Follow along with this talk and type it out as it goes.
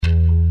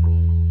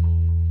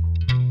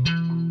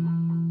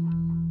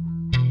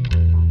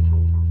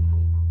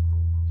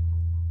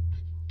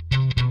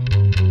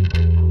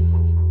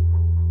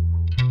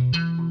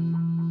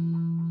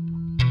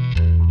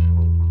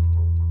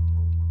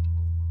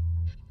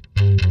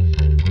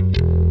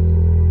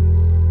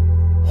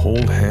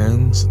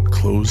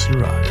close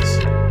your eyes.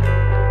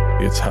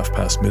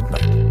 It's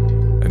midnight,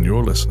 and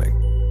you're listening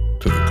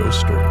to the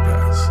Ghost Story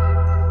Guys.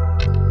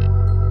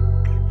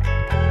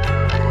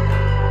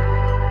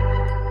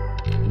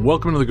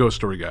 Welcome to the Ghost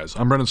Story Guys.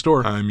 I'm Brennan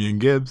Storr. I'm Ian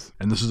Gibbs.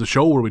 And this is a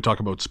show where we talk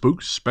about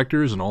spooks,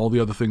 specters, and all the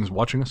other things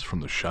watching us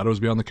from the shadows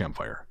beyond the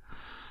campfire.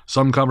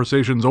 Some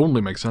conversations only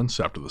make sense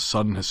after the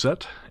sun has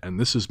set, and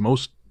this is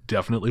most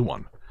definitely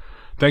one.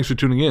 Thanks for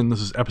tuning in.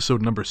 This is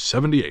episode number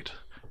 78,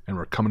 and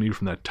we're coming to you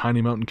from that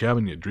tiny mountain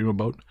cabin you dream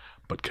about,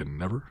 but can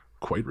never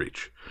quite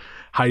reach.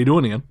 How you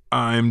doing, Ian?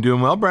 I'm doing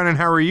well, Brennan.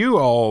 How are you?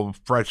 All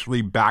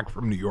freshly back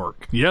from New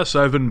York. Yes,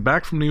 I've been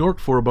back from New York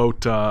for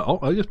about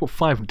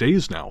 5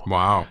 days now.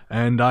 Wow.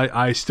 And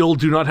I still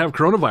do not have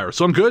coronavirus,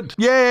 so I'm good.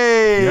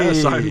 Yay!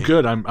 Yes, I'm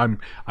good. I'm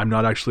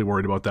not actually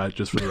worried about that,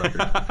 just for the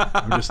record.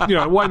 I'm just,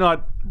 why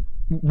not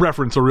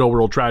reference a real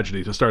world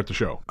tragedy to start the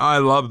show? I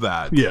love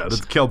that. Yes.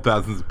 It's killed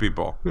thousands of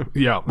people.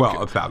 Yeah. Well, okay.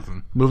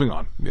 1,000. Moving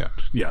on. Yeah.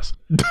 Yes.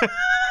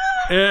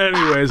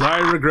 Anyways,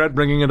 I regret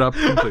bringing it up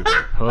completely.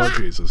 Oh,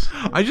 Jesus.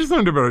 I just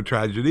learned about a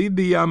tragedy,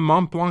 the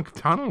Mont Blanc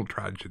Tunnel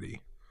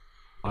tragedy.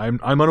 I'm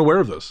unaware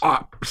of this.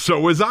 So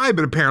was I,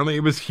 but apparently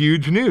it was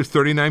huge news.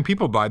 39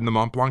 people died in the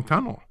Mont Blanc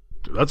Tunnel.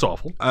 That's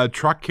awful. A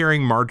truck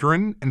carrying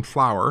margarine and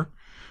flour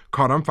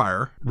caught on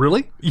fire.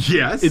 Really?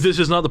 Yes. This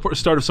is not the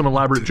start of some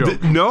elaborate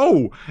joke.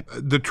 No.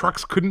 The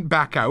trucks couldn't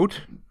back out.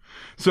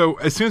 So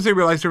as soon as they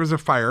realized there was a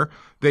fire,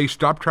 they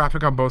stopped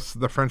traffic on both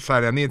the French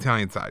side and the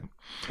Italian side.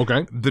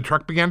 Okay. The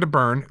truck began to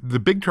burn. The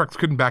big trucks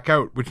couldn't back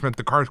out, which meant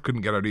the cars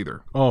couldn't get out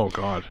either. Oh,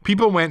 God.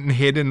 People went and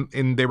hid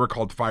in they were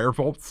called fire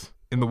vaults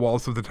in the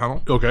walls of the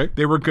tunnel. Okay.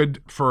 They were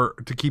good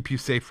to keep you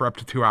safe for up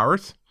to 2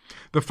 hours.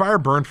 The fire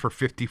burned for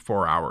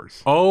 54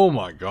 hours. Oh,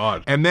 my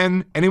God. And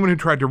then anyone who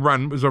tried to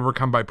run was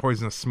overcome by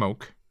poisonous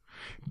smoke.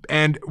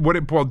 And what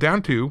it boiled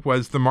down to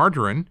was the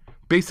margarine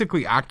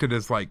basically acted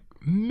as like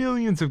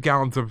millions of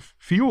gallons of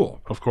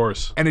fuel. Of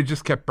course. And it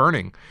just kept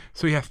burning.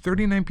 So yeah,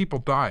 39 people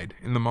died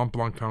in the Mont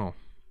Blanc Tunnel.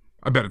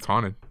 I bet it's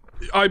haunted.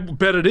 I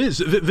bet it is.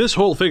 This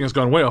whole thing has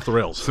gone way off the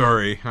rails.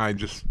 Sorry, I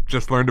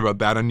just learned about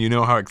that, and you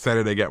know how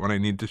excited I get when I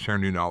need to share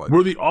new knowledge.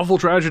 We're the awful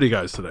tragedy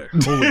guys today.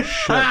 Holy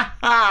shit.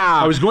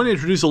 I was going to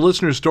introduce a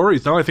listener's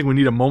stories. Now I think we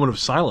need a moment of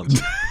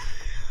silence.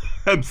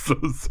 I'm so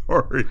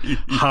sorry.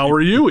 How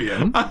are you,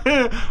 Ian?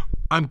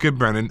 I'm good,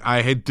 Brennan.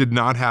 I did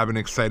not have an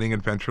exciting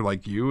adventure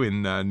like you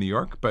in New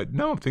York, but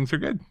no, things are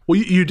good. Well,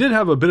 you did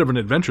have a bit of an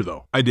adventure,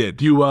 though. I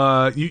did. You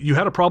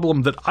had a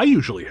problem that I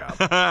usually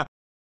have.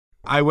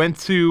 I went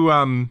to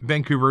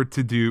Vancouver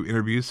to do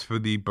interviews for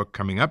the book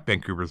coming up,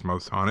 Vancouver's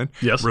Most Haunted.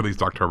 Yes.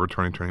 Released October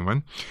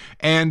 2021.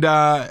 And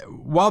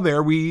while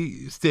there,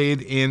 we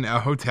stayed in a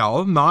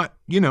hotel, not,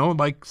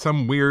 like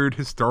some weird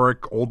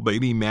historic old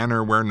lady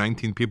manor where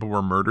 19 people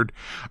were murdered.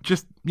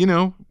 Just,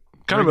 kind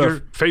of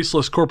a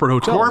faceless corporate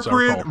hotel.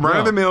 Corporate,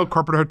 run-of-the-mill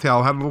corporate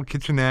hotel. Had a little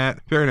kitchenette.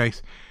 Very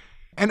nice.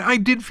 And I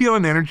did feel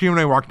an energy when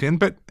I walked in,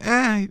 but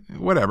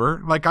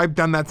whatever. Like, I've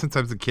done that since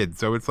I was a kid.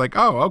 So it's like,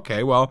 oh,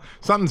 okay, well,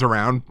 something's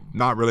around.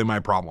 Not really my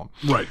problem.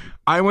 Right.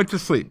 I went to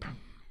sleep.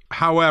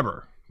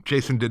 However,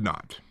 Jason did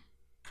not.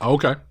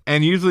 Okay.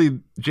 And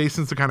usually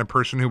Jason's the kind of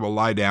person who will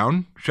lie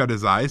down, shut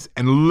his eyes,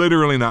 and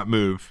literally not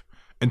move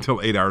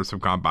until 8 hours have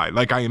gone by.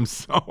 Like, I am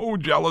so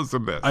jealous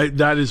of this.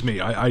 That is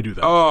me. I do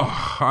that.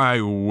 Oh,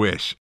 I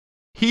wish.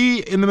 He,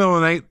 in the middle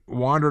of the night,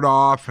 wandered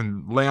off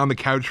and lay on the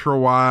couch for a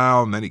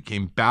while, and then he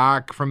came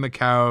back from the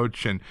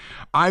couch, and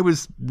I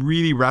was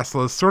really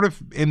restless, sort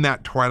of in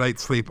that twilight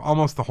sleep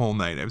almost the whole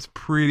night. I was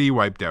pretty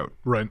wiped out.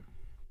 Right.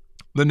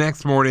 The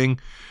next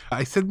morning,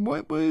 I said,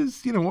 what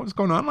was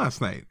going on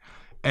last night?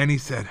 And he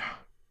said,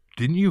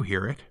 didn't you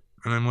hear it?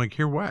 And I'm like,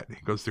 hear what?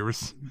 He goes, there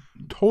was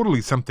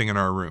totally something in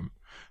our room.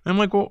 And I'm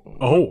like, well,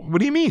 what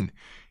do you mean?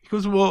 He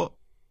goes,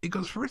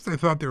 first I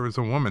thought there was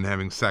a woman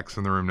having sex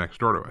in the room next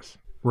door to us.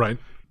 Right.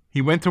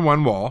 He went to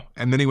one wall,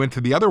 and then he went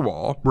to the other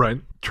wall. Right.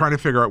 Trying to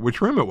figure out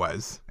which room it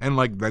was. And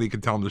then he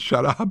could tell him to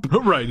shut up.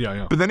 Right,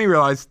 yeah. But then he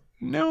realized,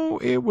 no,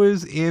 it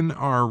was in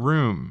our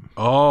room.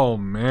 Oh,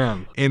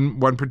 man.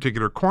 In one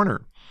particular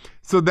corner.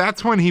 So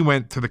that's when he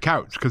went to the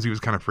couch, because he was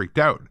kind of freaked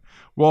out.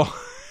 Well,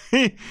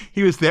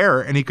 he was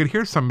there, and he could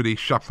hear somebody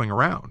shuffling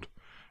around.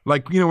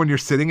 Like, when you're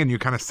sitting and you're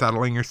kind of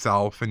settling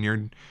yourself, and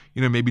you're,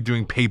 maybe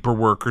doing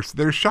paperwork, or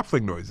there's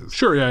shuffling noises.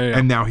 Sure, yeah.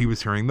 And now he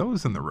was hearing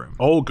those in the room.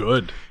 Oh,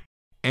 good.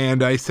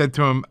 And I said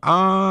to him,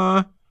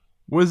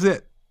 was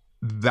it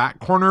that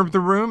corner of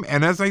the room?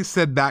 And as I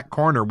said that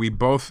corner, we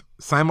both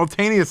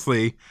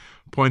simultaneously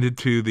pointed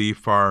to the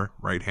far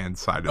right-hand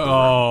side of the room.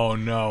 Oh,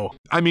 no.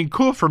 I mean,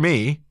 cool for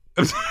me.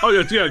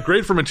 Oh, yeah,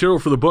 great for material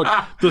for the book.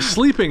 The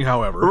sleeping,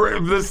 however,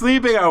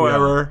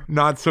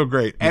 not so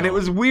great. And it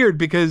was weird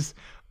because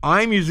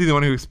I'm usually the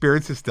one who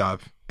experiences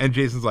stuff. And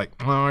Jason's like,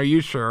 oh, are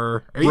you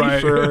sure? Are you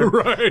sure?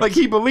 Right. Like,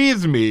 he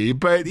believes me,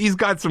 but he's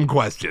got some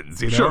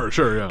questions,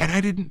 Sure, yeah. And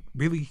I didn't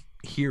really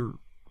hear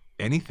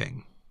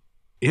anything.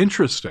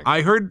 Interesting.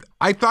 I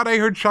thought I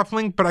heard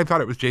shuffling, but I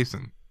thought it was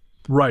Jason.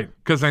 Right.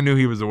 Because I knew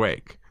he was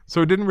awake.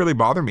 So it didn't really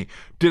bother me.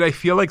 Did I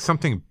feel like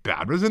something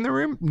bad was in the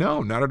room?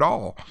 No, not at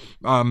all.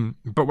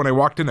 But when I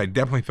walked in, I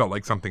definitely felt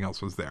like something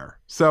else was there.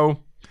 So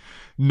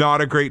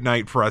not a great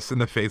night for us in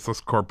the Faceless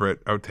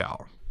Corporate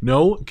Hotel.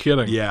 No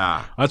kidding.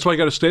 Yeah. That's why I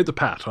got to stay at the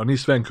Pat on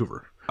East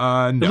Vancouver.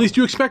 No. At least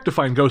you expect to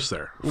find ghosts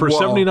there. For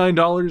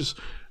 $79,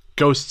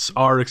 ghosts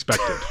are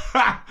expected.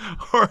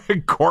 Or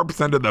a corpse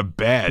under the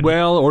bed.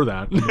 Well, or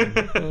that.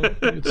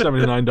 It's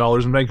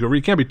 $79 in Vancouver.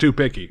 You can't be too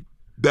picky.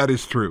 That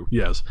is true.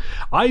 Yes.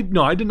 I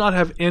did not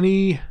have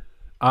any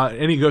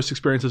ghost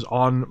experiences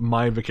on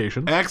my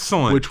vacation.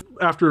 Excellent. Which,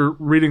 after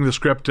reading the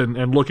script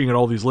and looking at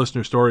all these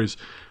listener stories,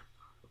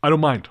 I don't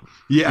mind.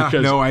 Yeah,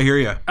 no, I hear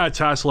you. That's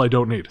hassle I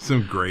don't need.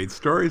 Some great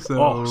stories,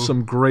 though. Oh,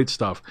 some great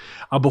stuff.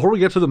 Before we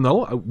get to them,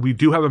 though, we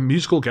do have a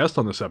musical guest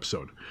on this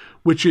episode,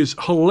 which is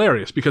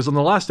hilarious because on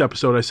the last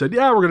episode I said,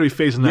 yeah, we're going to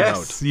be phasing that out.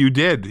 Yes, you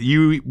did.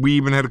 We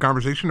even had a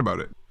conversation about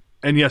it.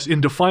 And yes, in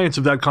defiance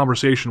of that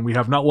conversation, we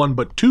have not one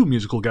but two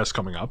musical guests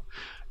coming up.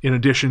 In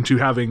addition to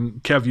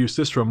having Kev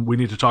Eustace from We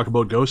Need to Talk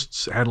About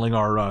Ghosts handling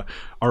our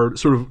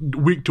sort of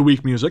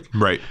week-to-week music.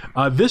 Right.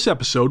 This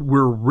episode,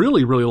 we're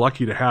really, really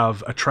lucky to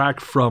have a track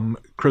from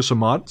Chris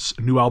Amott's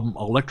new album,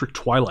 Electric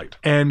Twilight.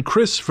 And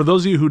Chris, for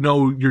those of you who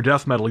know your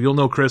death metal, you'll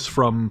know Chris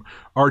from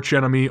Arch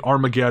Enemy,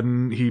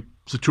 Armageddon. He's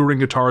a touring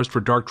guitarist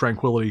for Dark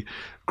Tranquillity.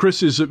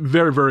 Chris is a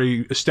very,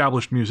 very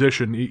established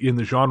musician in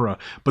the genre,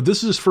 but this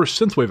is his first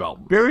synthwave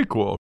album. Very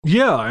cool.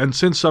 Yeah, and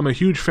since I'm a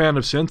huge fan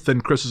of synth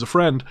and Chris is a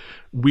friend,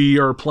 we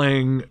are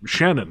playing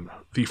Shannon,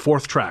 the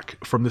fourth track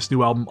from this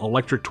new album,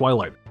 Electric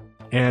Twilight.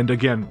 And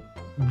again,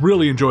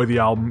 really enjoy the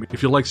album.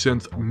 If you like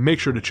synth, make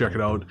sure to check it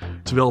out.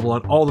 It's available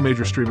on all the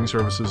major streaming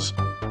services.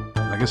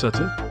 I guess that's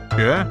it.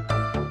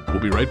 Yeah.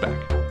 We'll be right back.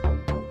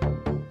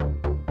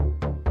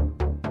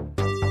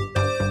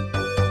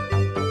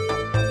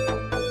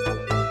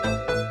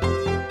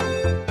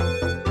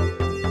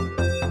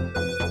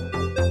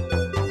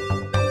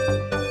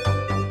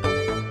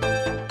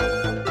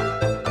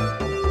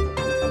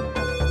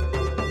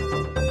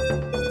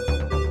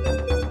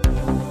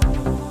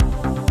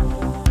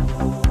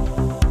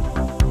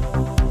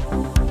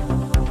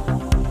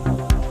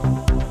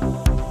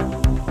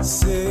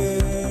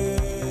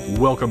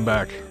 Welcome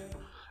back.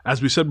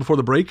 As we said before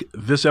the break,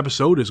 this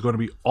episode is going to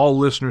be all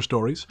listener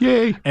stories.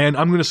 Yay. And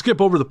I'm going to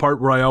skip over the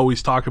part where I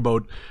always talk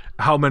about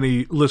how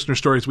many listener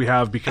stories we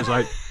have because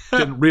I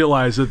didn't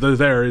realize that they're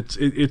there.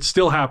 It's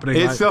still happening.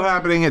 It's still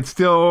happening.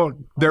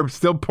 They're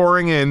still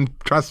pouring in.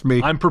 Trust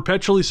me. I'm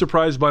perpetually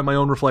surprised by my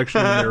own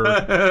reflection in the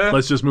mirror.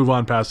 Let's just move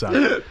on past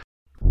that.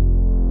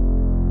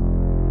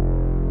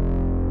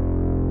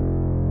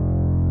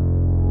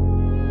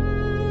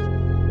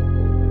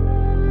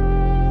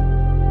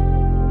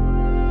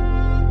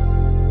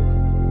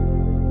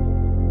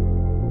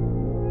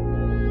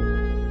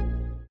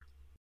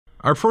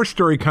 Our first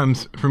story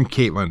comes from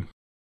Caitlin.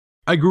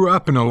 I grew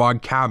up in a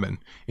log cabin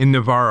in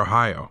Navarre,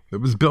 Ohio,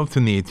 that was built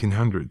in the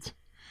 1800s.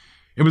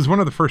 It was one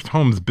of the first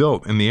homes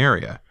built in the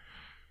area.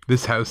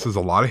 This house has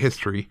a lot of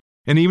history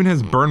and even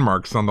has burn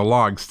marks on the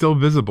logs still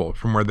visible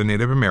from where the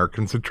Native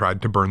Americans had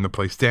tried to burn the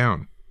place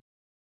down.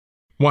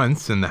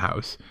 Once, in the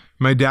house,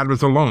 my dad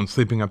was alone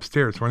sleeping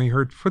upstairs when he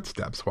heard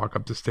footsteps walk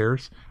up the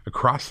stairs,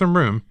 across the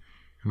room,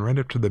 and right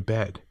up to the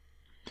bed.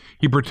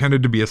 He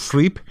pretended to be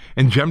asleep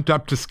and jumped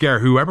up to scare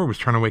whoever was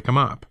trying to wake him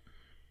up.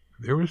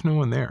 There was no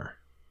one there.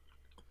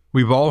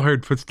 We've all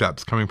heard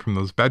footsteps coming from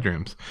those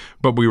bedrooms,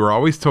 but we were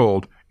always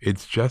told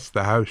it's just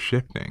the house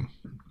shifting.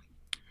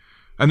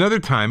 Another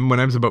time, when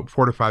I was about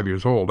 4 to 5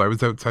 years old, I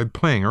was outside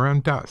playing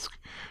around dusk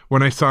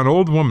when I saw an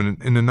old woman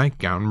in a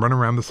nightgown run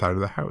around the side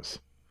of the house.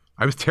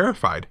 I was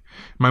terrified.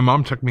 My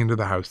mom took me into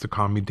the house to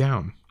calm me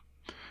down.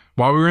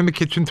 While we were in the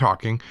kitchen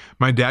talking,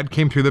 my dad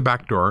came through the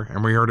back door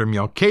and we heard him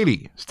yell,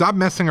 "Katie, stop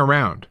messing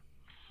around."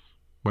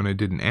 When I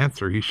didn't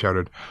answer, he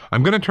shouted,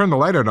 "I'm going to turn the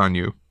light out on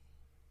you."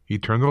 He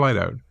turned the light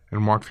out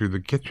and walked through the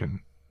kitchen.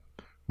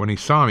 When he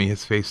saw me,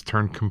 his face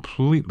turned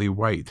completely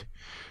white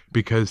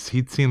because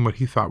he'd seen what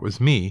he thought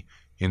was me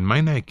in my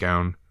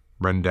nightgown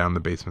run down the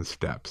basement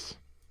steps.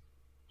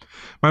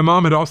 My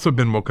mom had also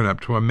been woken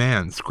up to a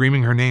man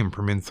screaming her name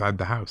from inside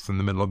the house in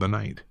the middle of the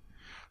night.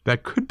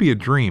 That could be a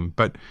dream,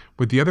 but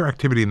with the other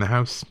activity in the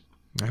house,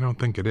 I don't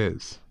think it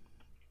is.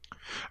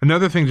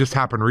 Another thing just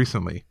happened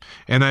recently,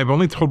 and I've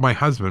only told my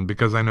husband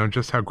because I know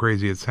just how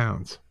crazy it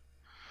sounds.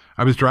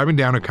 I was driving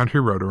down a country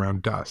road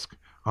around dusk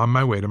on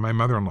my way to my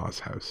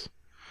mother-in-law's house.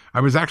 I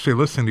was actually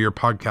listening to your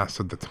podcast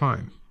at the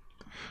time.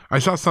 I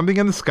saw something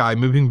in the sky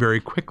moving very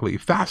quickly,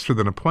 faster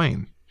than a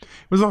plane. It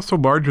was also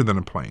larger than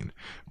a plane,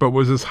 but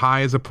was as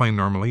high as a plane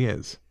normally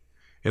is.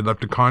 It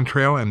left a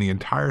contrail and the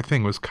entire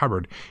thing was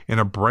covered in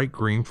a bright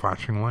green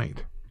flashing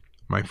light.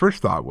 My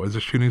first thought was a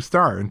shooting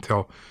star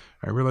until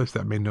I realized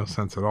that made no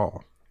sense at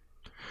all.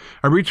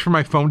 I reached for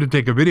my phone to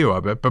take a video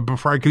of it, but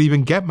before I could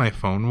even get my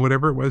phone,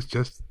 whatever it was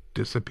just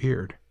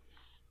disappeared.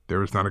 There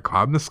was not a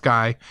cloud in the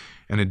sky,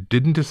 and it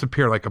didn't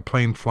disappear like a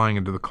plane flying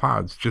into the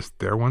clouds, just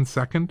there 1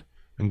 second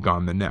and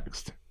gone the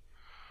next.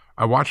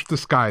 I watched the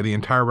sky the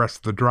entire rest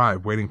of the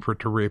drive, waiting for it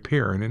to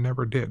reappear, and it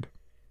never did.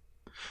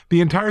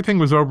 The entire thing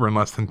was over in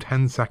less than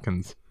 10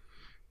 seconds.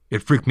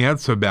 It freaked me out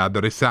so bad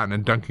that I sat in a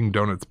Dunkin'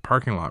 Donuts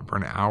parking lot for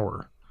an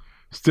hour,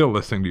 still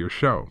listening to your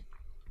show,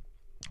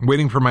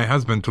 waiting for my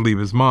husband to leave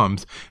his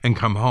mom's and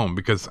come home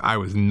because I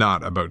was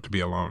not about to be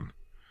alone.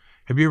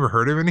 Have you ever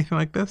heard of anything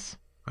like this?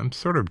 I'm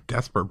sort of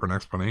desperate for an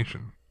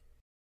explanation.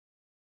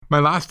 My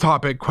last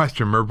topic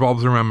question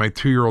revolves around my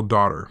 2-year-old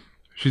daughter.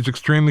 She's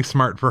extremely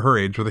smart for her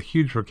age with a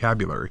huge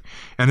vocabulary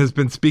and has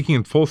been speaking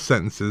in full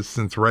sentences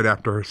since right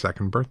after her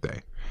 2nd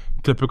birthday.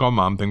 Typical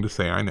mom thing to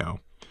say, I know.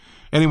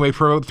 Anyway,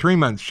 for about 3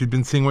 months, she'd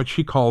been seeing what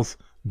she calls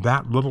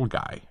that little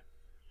guy.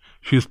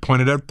 She has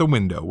pointed out the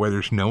window where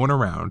there's no one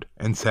around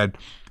and said,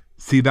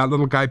 "See that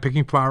little guy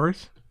picking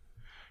flowers?"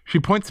 She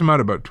points him out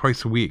about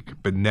twice a week,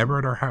 but never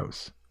at our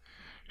house.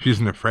 She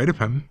isn't afraid of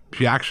him.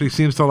 She actually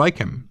seems to like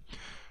him.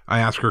 I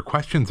ask her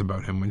questions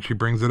about him when she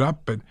brings it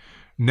up, but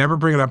never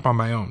bring it up on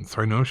my own,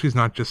 so I know she's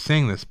not just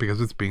saying this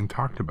because it's being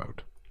talked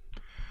about.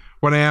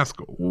 When I ask,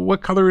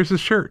 "What color is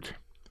his shirt?"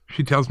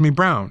 she tells me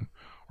brown,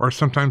 or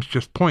sometimes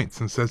just points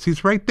and says,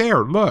 "He's right there,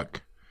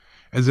 look,"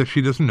 as if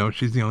she doesn't know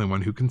she's the only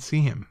one who can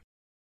see him.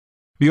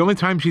 The only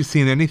time she's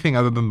seen anything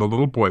other than the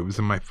little boy was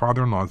in my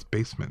father-in-law's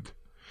basement.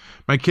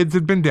 My kids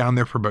had been down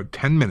there for about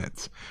 10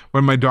 minutes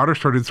when my daughter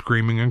started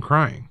screaming and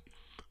crying.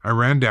 I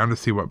ran down to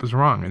see what was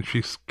wrong, and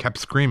she kept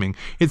screaming,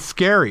 "It's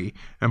scary,"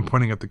 and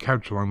pointing at the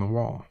couch along the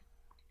wall.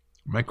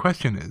 My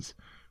question is,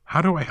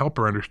 how do I help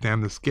her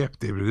understand this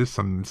gift if it is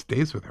something that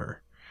stays with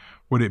her?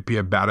 Would it be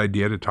a bad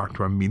idea to talk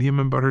to a medium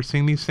about her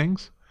seeing these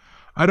things?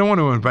 I don't want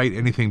to invite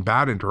anything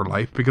bad into her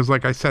life because,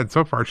 like I said,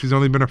 so far she's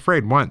only been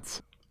afraid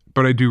once.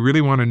 But I do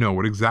really want to know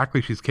what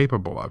exactly she's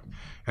capable of,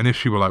 and if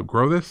she will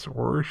outgrow this,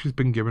 or if she's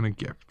been given a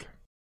gift.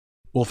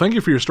 Well, thank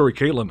you for your story,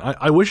 Caitlin.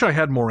 I wish I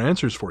had more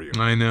answers for you.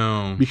 I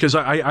know. Because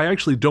I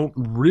actually don't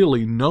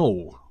really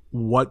know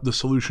what the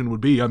solution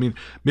would be. I mean,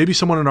 maybe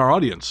someone in our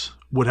audience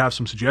would have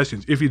some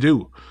suggestions. If you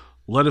do,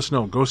 let us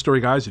know.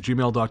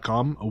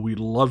 ghoststoryguys@gmail.com. We'd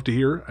love to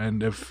hear.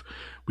 And if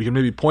we can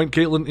maybe point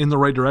Caitlin in the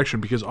right direction,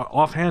 because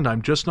offhand,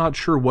 I'm just not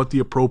sure what the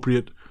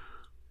appropriate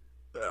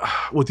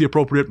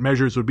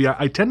measures would be.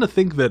 I tend to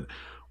think that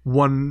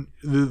when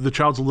the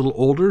child's a little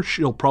older,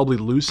 she'll probably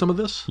lose some of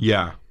this.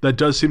 Yeah. That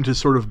does seem to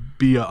sort of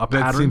be a pattern.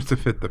 That seems to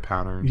fit the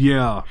pattern.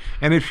 Yeah.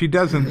 And if she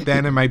doesn't,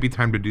 then it might be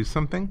time to do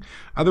something.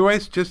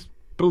 Otherwise, just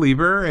believe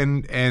her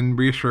and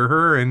reassure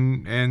her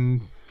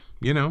and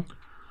you know.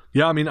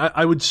 Yeah, I mean,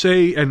 I would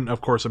say, and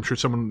of course, I'm sure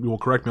someone will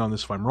correct me on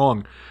this if I'm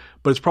wrong,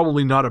 but it's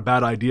probably not a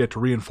bad idea to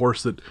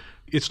reinforce that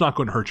it's not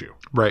going to hurt you.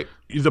 Right.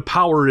 The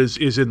power is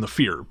in the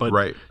fear, but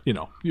right. You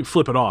know, you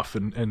flip it off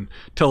and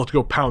tell it to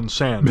go pound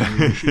sand. And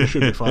you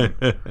should be fine.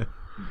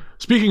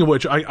 Speaking of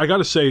which, I got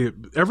to say,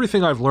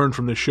 everything I've learned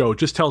from this show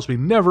just tells me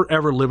never,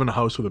 ever live in a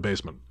house with a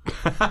basement.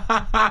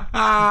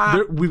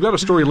 We've got a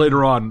story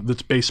later on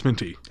that's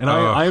basementy, and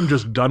I am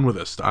just done with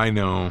this stuff. I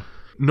know.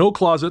 No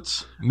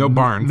closets. No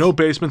barns. No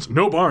basements.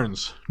 No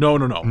barns. No.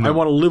 I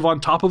want to live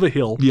on top of a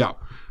hill. Yeah.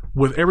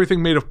 With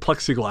everything made of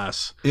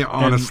plexiglass. Yeah,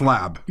 on a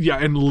slab. Yeah,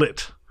 and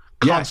lit.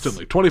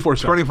 Constantly.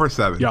 24/7.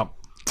 24/7. Yeah.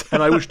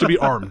 And I wish to be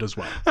armed as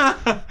well.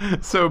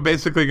 So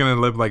basically going to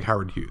live like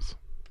Howard Hughes.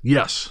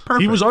 Yes.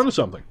 Perfect. He was onto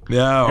something.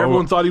 Yeah.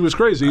 Everyone thought he was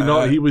crazy.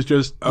 No, he was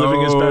just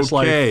living his best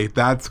life. Okay,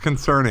 that's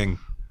concerning.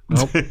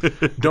 Nope.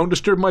 Don't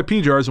disturb my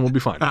pee jars and we'll be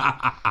fine.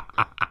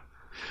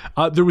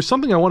 There was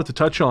something I wanted to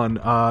touch on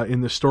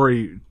in this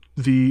story,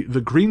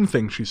 the green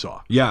thing she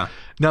saw. Yeah.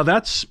 Now,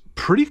 that's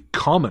pretty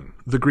common,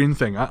 the green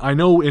thing. I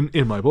know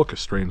in my book, A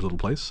Strange Little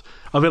Place,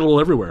 available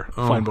everywhere.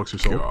 Fine books are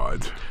sold.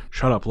 God.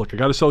 Shut up. Look, I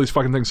got to sell these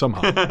fucking things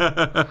somehow.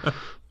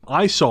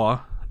 I saw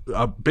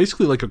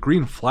basically like a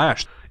green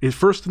flash. It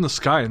first in the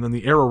sky, and then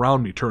the air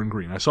around me turned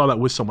green. I saw that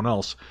with someone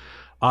else.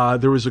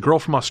 There was a girl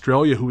from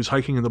Australia who was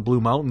hiking in the Blue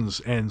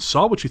Mountains and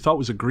saw what she thought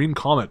was a green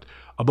comet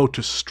about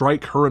to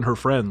strike her and her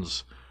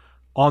friends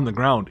on the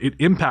ground. It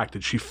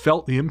impacted. She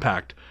felt the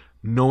impact.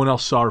 No one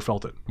else saw or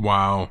felt it.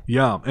 Wow.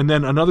 Yeah. And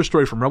then another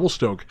story from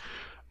Revelstoke.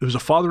 There was a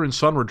father and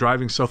son were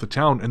driving south of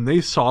town, and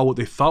they saw what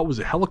they thought was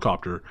a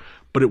helicopter,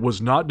 but it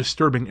was not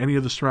disturbing any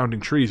of the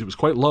surrounding trees. It was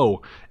quite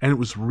low, and it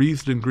was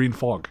wreathed in green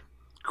fog.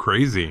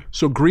 Crazy.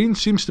 So green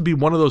seems to be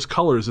one of those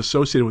colors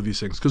associated with these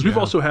things. Because we've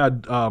also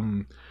had,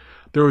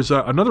 there was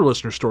another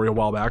listener story a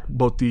while back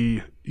about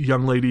the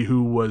young lady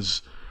who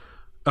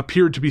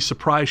appeared to be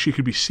surprised she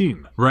could be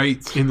seen.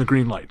 Right. In the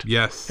green light.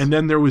 Yes. And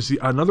then there was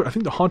another, I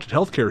think the Haunted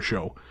Healthcare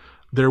show.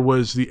 There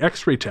was the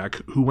x-ray tech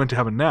who went to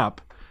have a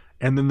nap,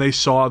 and then they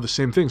saw the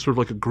same thing, sort of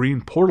like a green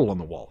portal on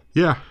the wall.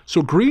 Yeah.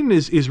 So green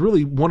is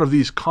really one of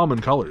these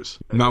common colors.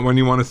 Not one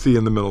you want to see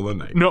in the middle of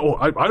the night. No,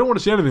 I don't want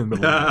to see anything in the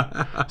middle of the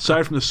night.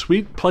 Aside from the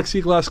sweet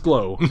plexiglass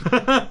glow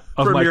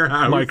of your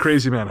house. My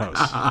crazy man house.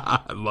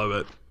 I love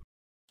it.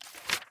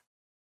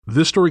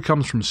 This story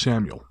comes from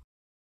Samuel.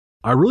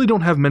 I really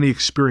don't have many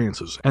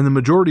experiences, and the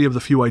majority of the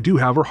few I do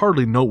have are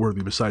hardly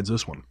noteworthy besides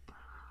this one.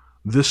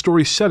 This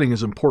story's setting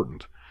is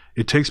important.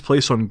 It takes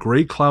place on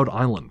Grey Cloud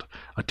Island,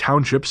 a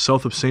township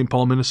south of St.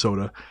 Paul,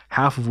 Minnesota,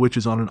 half of which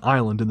is on an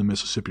island in the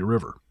Mississippi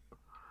River.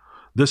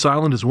 This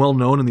island is well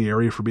known in the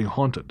area for being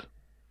haunted.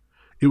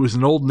 It was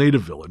an old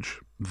native village,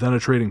 then a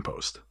trading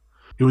post.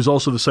 It was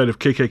also the site of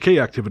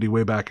KKK activity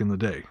way back in the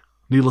day.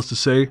 Needless to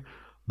say,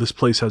 this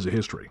place has a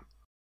history.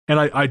 And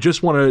I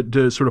just wanted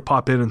to sort of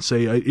pop in and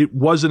say it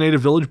was a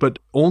native village, but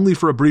only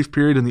for a brief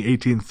period in the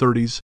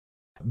 1830s.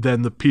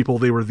 Then the people,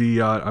 they were the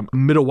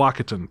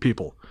Mdewakanton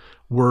people,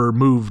 were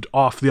moved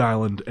off the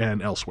island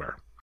and elsewhere.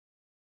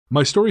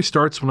 My story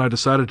starts when I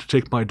decided to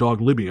take my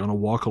dog Libby on a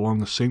walk along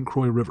the St.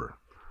 Croix River.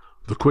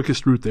 The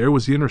quickest route there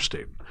was the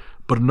interstate,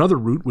 but another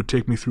route would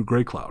take me through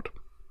Grey Cloud.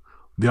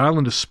 The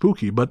island is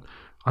spooky, but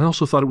I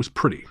also thought it was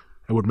pretty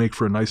and would make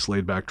for a nice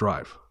laid-back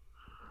drive.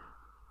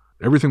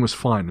 Everything was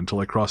fine until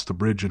I crossed the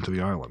bridge into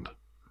the island.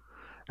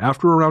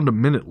 After around a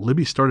minute,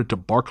 Libby started to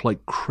bark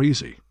like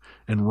crazy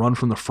and run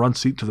from the front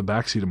seat to the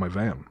back seat of my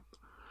van.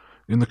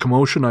 In the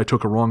commotion, I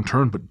took a wrong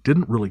turn but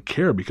didn't really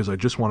care because I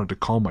just wanted to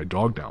calm my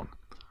dog down.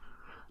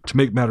 To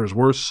make matters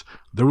worse,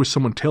 there was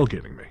someone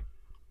tailgating me.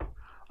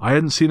 I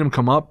hadn't seen him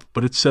come up,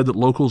 but it's said that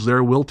locals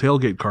there will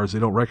tailgate cars they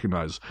don't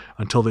recognize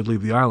until they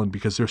leave the island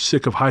because they're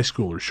sick of high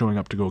schoolers showing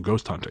up to go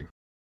ghost hunting.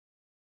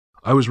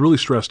 I was really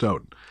stressed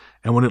out,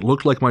 and when it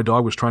looked like my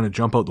dog was trying to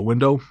jump out the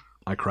window,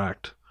 I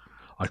cracked.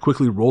 I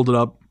quickly rolled it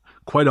up,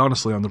 quite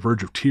honestly on the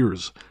verge of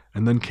tears,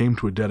 and then came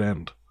to a dead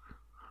end.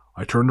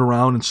 I turned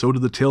around and so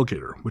did the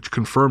tailgater, which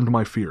confirmed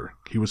my fear.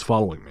 He was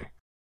following me.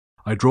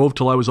 I drove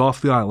till I was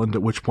off the island,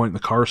 at which point the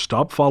car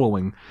stopped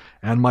following,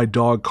 and my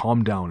dog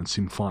calmed down and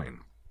seemed fine.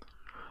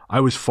 I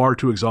was far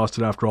too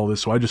exhausted after all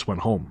this, so I just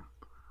went home.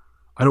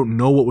 I don't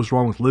know what was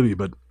wrong with Libby,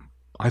 but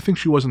I think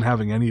she wasn't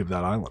having any of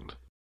that island.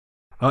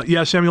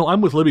 Yeah, Samuel,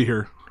 I'm with Libby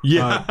here.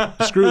 Yeah.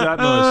 Screw that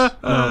noise.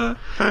 No.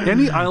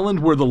 Any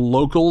island where the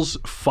locals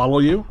follow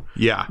you,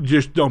 Yeah.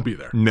 just don't be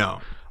there. No.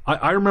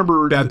 I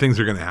remember... Bad things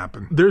are going to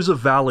happen. There's a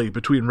valley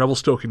between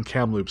Revelstoke and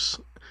Kamloops,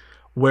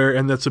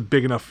 and that's a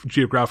big enough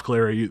geographical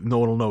area, no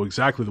one will know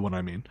exactly the one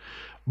I mean.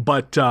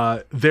 But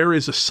there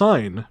is a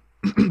sign,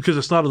 because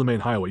it's not on the main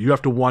highway. You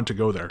have to want to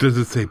go there. Does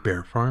it say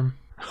Bear Farm?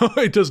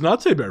 It does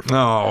not say Bear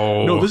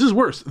Farm. No. No, this is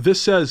worse.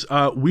 This says,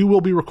 we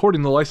will be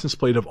recording the license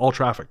plate of all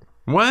traffic.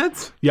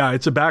 What? Yeah,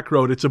 it's a back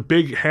road. It's a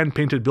big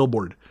hand-painted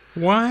billboard.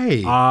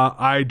 Why?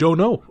 I don't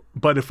know.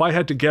 But if I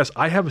had to guess,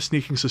 I have a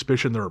sneaking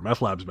suspicion there are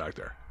meth labs back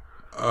there.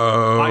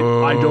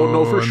 Oh. I don't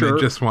know for and sure.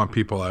 They just want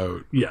people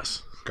out.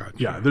 Yes. Gotcha.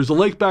 Yeah, there's a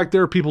lake back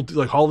there. People,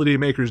 like holiday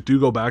makers, do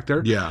go back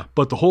there. Yeah.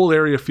 But the whole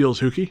area feels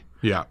hooky.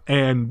 Yeah.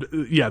 And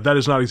yeah, that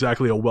is not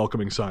exactly a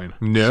welcoming sign.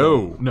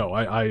 No. So,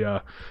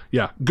 no,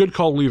 yeah, good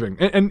call leaving.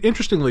 And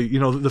interestingly,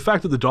 the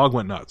fact that the dog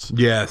went nuts,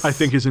 Yes. I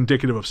think is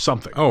indicative of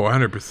something. Oh,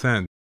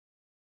 100%.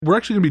 We're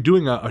actually going to be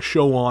doing a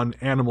show on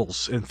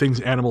animals and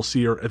things animals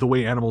see or the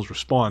way animals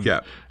respond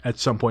at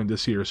some point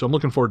this year. So I'm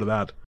looking forward to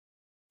that.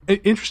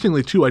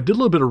 Interestingly, too, I did a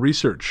little bit of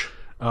research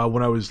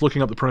when I was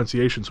looking up the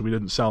pronunciation so we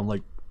didn't sound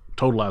like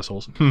total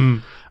assholes.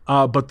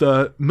 But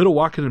the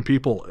Mdewakanton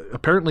people,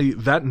 apparently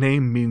that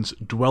name means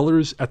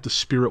dwellers at the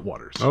spirit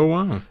waters. Oh,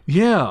 wow.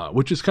 Yeah,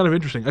 which is kind of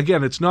interesting.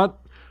 Again, it's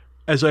not,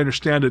 as I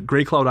understand it,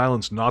 Grey Cloud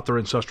Island's not their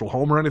ancestral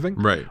home or anything.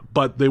 Right.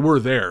 But they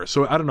were there.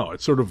 So I don't know.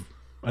 It's sort of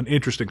an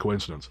interesting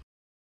coincidence.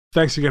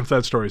 Thanks again for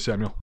that story,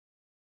 Samuel.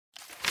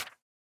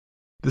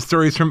 The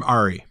story's from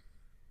Ari.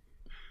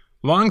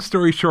 Long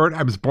story short,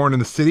 I was born in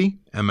the city,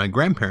 and my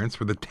grandparents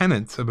were the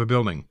tenants of a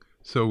building,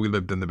 so we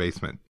lived in the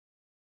basement.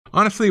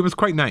 Honestly, it was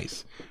quite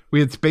nice. We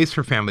had space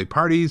for family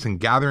parties and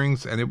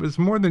gatherings, and it was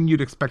more than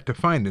you'd expect to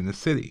find in a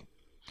city.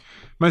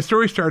 My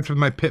story starts with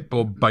my pit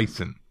bull,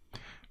 Bison.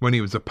 When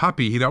he was a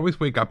puppy, he'd always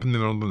wake up in the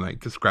middle of the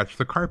night to scratch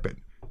the carpet,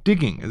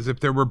 digging as if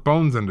there were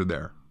bones under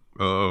there.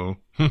 Oh.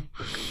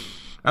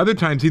 Other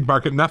times he'd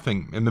bark at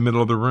nothing in the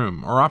middle of the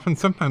room, or often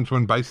sometimes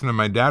when Bison and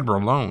my dad were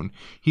alone,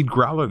 he'd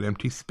growl at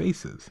empty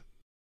spaces.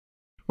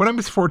 When I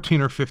was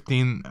 14 or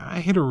 15, I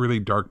hit a really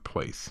dark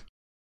place.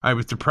 I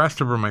was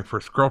depressed over my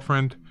first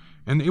girlfriend,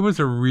 and it was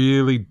a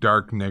really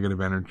dark negative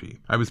energy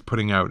I was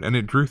putting out, and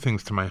it drew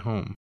things to my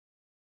home.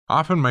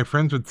 Often my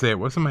friends would say it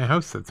wasn't my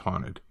house that's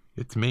haunted,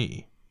 it's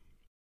me.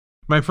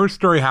 My first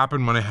story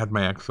happened when I had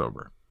my ex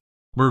over.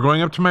 We were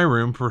going up to my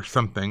room for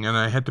something, and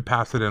I had to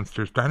pass the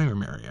downstairs dining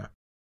room area.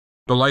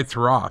 The lights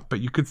were off, but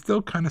you could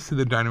still kind of see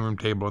the dining room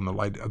table and the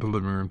light of the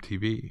living room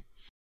TV.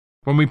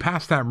 When we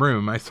passed that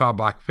room, I saw a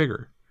black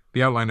figure,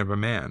 the outline of a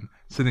man,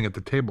 sitting at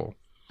the table.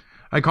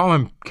 I call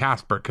him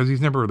Casper because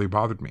he's never really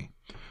bothered me.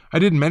 I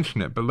didn't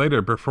mention it, but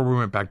later, before we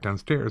went back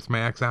downstairs,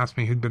 my ex asked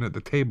me who'd been at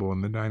the table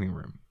in the dining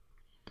room.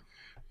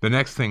 The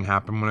next thing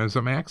happened when I was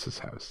at my ex's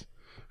house.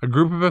 A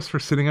group of us were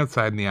sitting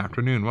outside in the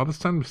afternoon while the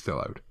sun was still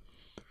out.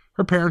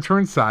 Her parents were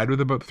inside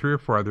with about 3 or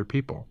 4 other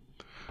people.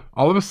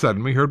 All of a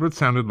sudden, we heard what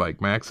sounded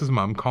like my ex's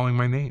mom calling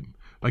my name,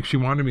 like she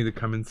wanted me to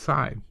come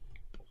inside.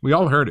 We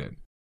all heard it,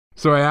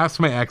 so I asked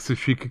my ex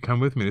if she could come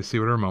with me to see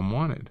what her mom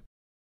wanted.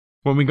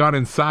 When we got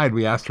inside,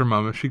 we asked her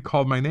mom if she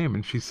called my name,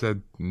 and she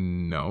said,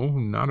 no,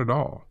 not at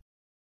all.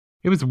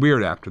 It was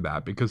weird after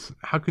that, because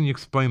how can you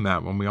explain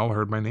that when we all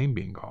heard my name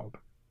being called?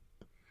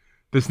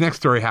 This next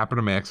story happened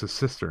to my ex's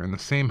sister in the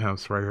same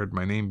house where I heard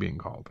my name being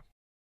called.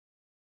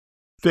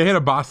 They had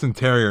a Boston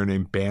Terrier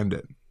named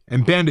Bandit,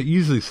 And Bandit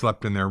usually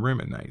slept in their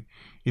room at night,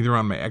 either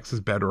on my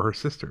ex's bed or her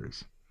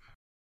sister's.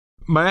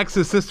 My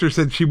ex's sister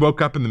said she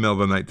woke up in the middle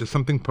of the night to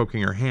something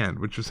poking her hand,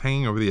 which was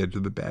hanging over the edge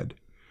of the bed.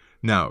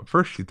 Now, at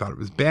first she thought it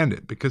was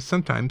Bandit, because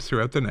sometimes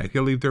throughout the night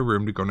he'll leave their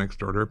room to go next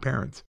door to her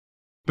parents.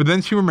 But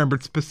then she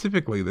remembered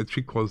specifically that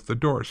she closed the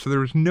door, so there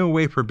was no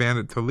way for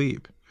Bandit to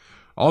leave.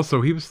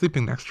 Also, he was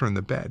sleeping next to her in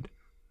the bed.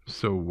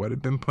 So what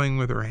had been playing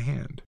with her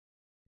hand?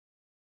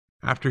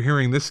 After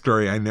hearing this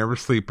story, I never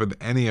sleep with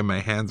any of my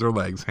hands or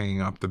legs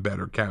hanging off the bed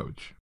or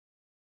couch.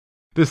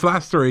 This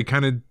last story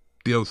kind of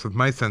deals with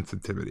my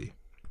sensitivity.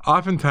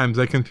 Oftentimes,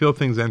 I can feel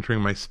things entering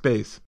my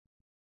space.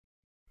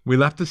 We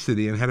left the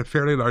city and had a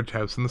fairly large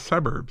house in the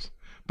suburbs,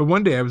 but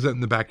one day I was out in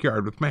the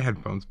backyard with my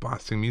headphones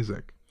blasting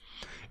music.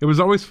 It was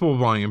always full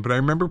volume, but I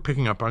remember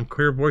picking up on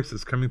clear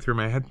voices coming through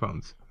my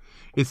headphones.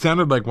 It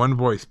sounded like one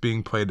voice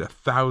being played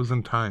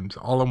 1,000 times,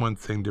 all at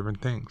once saying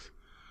different things.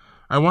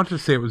 I wanted to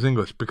say it was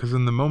English because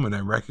in the moment I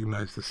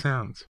recognized the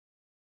sounds.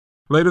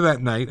 Later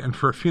that night, and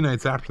for a few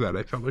nights after that,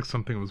 I felt like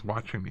something was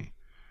watching me.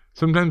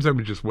 Sometimes I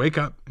would just wake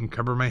up and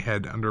cover my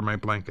head under my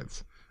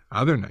blankets.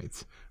 Other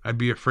nights, I'd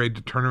be afraid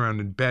to turn around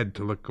in bed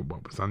to look at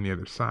what was on the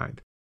other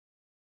side.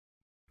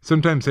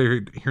 Sometimes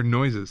I hear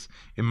noises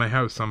in my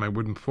house on my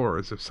wooden floor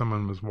as if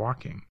someone was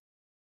walking.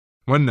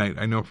 One night,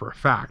 I know for a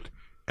fact,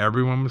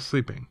 everyone was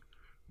sleeping,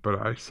 but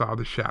I saw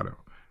the shadow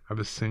of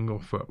a single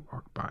foot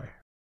walk by.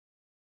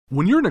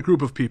 When you're in a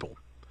group of people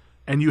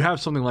and you have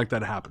something like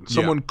that happen,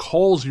 someone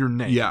calls your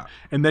name,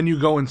 and then you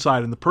go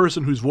inside and the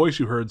person whose voice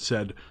you heard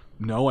said,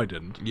 "No, I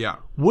didn't." Yeah.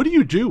 What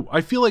do?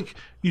 I feel like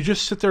you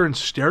just sit there and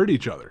stare at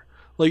each other.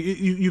 Like,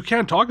 you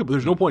can't talk about it.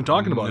 There's no point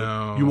talking about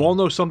it. You all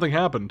know something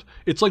happened.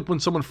 It's like when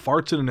someone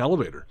farts in an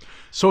elevator.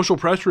 Social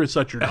pressure is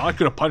such you're not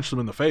going to punch them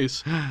in the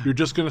face. You're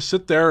just going to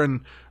sit there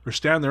or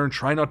stand there and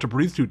try not to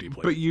breathe too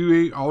deeply. But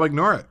you all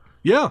ignore it.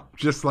 Yeah.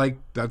 Just like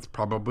that's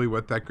probably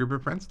what that group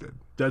of friends did.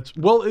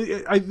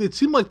 It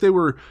seemed like they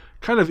were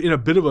kind of in a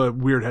bit of a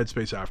weird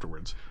headspace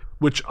afterwards,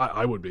 which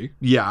I would be.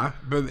 Yeah,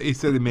 but he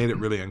said it made it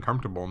really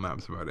uncomfortable, and that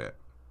was about it.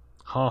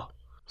 Huh.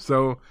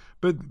 So,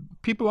 but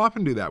people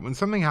often do that. When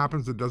something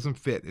happens that doesn't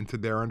fit into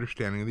their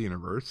understanding of the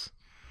universe,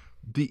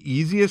 the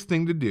easiest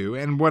thing to do,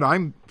 and what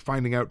I'm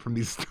finding out from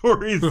these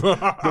stories,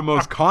 the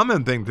most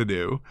common thing to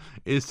do,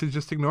 is to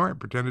just ignore it,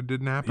 pretend it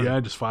didn't happen. Yeah,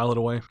 just file it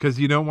away. Because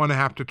you don't want to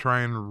have to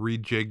try and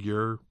rejig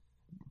your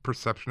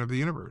perception of the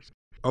universe.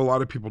 A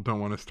lot of people don't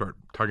want to start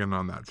tugging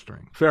on that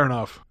string. Fair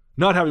enough.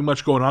 Not having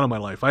much going on in my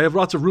life, I have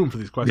lots of room for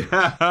these questions.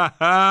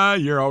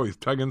 You're always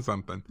tugging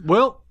something.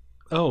 Well,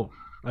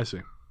 I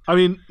see. I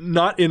mean,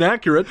 not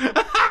inaccurate,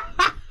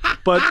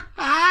 but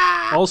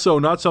also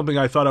not something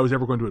I thought I was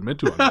ever going to admit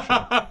to on the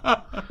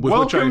show.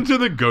 Welcome to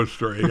the ghost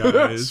story, guys.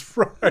 That's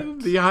right.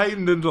 The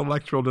heightened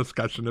intellectual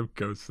discussion of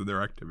ghosts and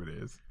their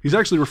activities. He's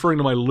actually referring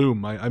to my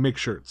loom. I make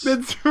shirts.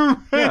 That's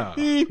right.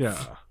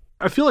 Yeah.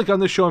 I feel like on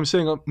this show I'm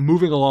saying I'm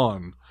moving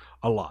along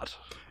a lot.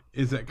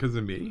 Is that because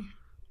of me?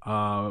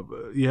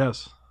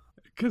 Yes.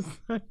 Because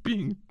I'm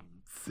being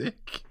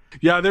sick.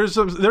 Yeah, there's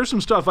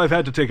some stuff I've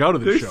had to take out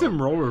of this show. There's some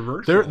role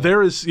reversal.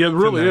 There is, yeah, it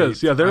really tonight.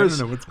 is. Yeah, I don't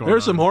know what's going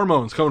there's on. some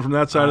hormones coming from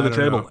that side of the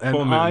table, and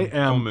Full moon. I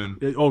am. Full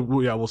moon.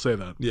 Oh, yeah, we'll say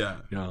that. Yeah,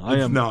 I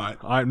am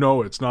not.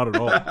 No, it's not at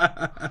all.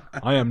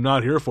 I am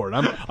not here for it.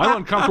 I'm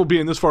uncomfortable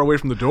being this far away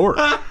from the door.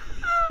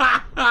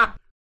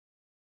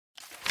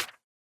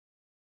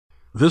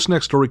 This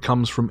next story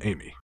comes from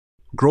Amy.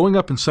 Growing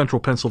up in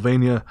central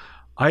Pennsylvania,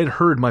 I had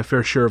heard my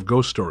fair share of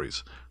ghost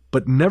stories,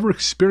 but never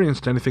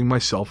experienced anything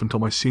myself until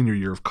my senior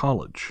year of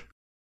college.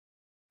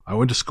 I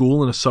went to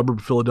school in a suburb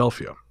of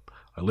Philadelphia.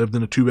 I lived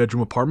in a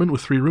 2-bedroom apartment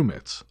with 3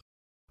 roommates.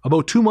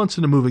 About 2 months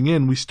into moving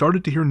in, we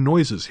started to hear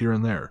noises here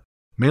and there,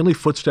 mainly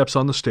footsteps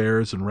on the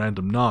stairs and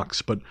random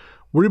knocks, but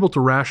we're able to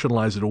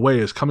rationalize it away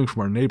as coming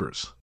from our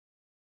neighbors.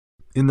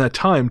 In that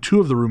time, 2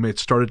 of the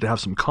roommates started to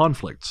have some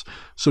conflicts,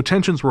 so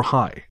tensions were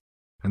high,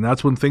 and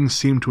that's when things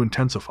seemed to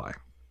intensify.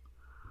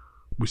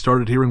 We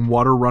started hearing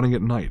water running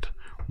at night,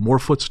 more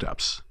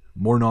footsteps,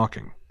 more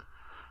knocking.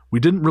 We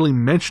didn't really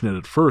mention it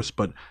at first,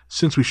 but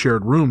since we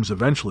shared rooms,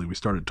 eventually we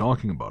started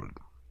talking about it.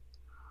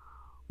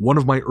 One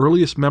of my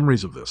earliest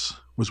memories of this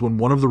was when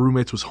one of the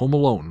roommates was home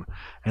alone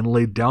and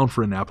laid down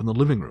for a nap in the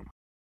living room.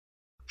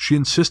 She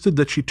insisted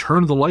that she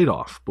turned the light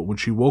off, but when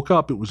she woke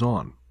up, it was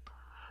on.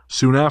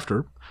 Soon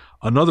after,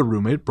 another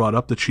roommate brought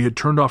up that she had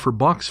turned off her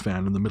box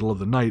fan in the middle of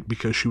the night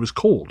because she was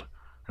cold,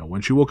 and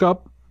when she woke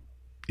up,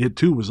 it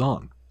too was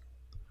on.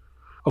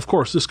 Of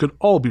course, this could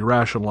all be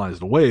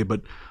rationalized away,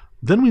 but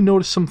then we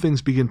noticed some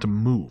things begin to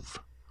move.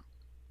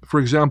 For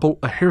example,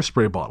 a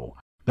hairspray bottle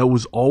that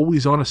was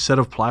always on a set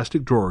of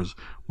plastic drawers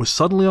was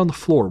suddenly on the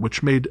floor,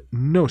 which made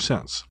no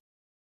sense.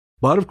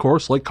 But of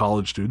course, like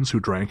college students who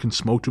drank and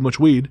smoked too much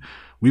weed,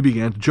 we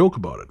began to joke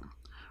about it.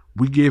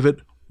 We gave it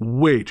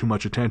way too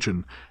much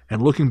attention,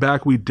 and looking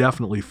back, we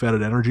definitely fed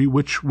it energy,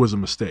 which was a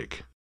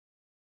mistake.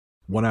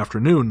 One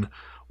afternoon,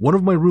 one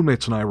of my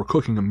roommates and I were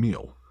cooking a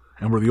meal,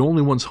 and were the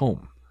only ones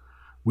home.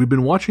 We'd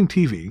been watching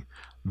TV,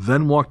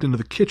 then walked into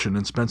the kitchen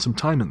and spent some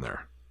time in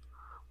there.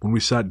 When we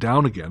sat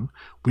down again,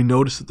 we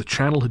noticed that the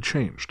channel had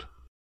changed.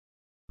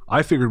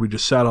 I figured we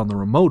just sat on the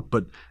remote,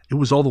 but it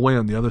was all the way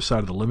on the other side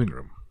of the living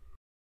room.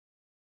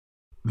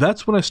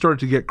 That's when I started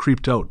to get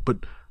creeped out,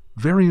 but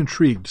very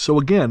intrigued. So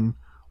again,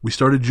 we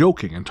started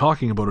joking and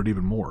talking about it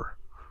even more.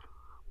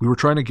 We were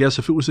trying to guess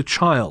if it was a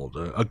child,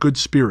 a good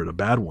spirit, a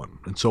bad one,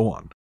 and so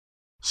on.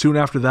 Soon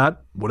after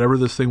that, whatever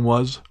this thing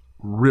was,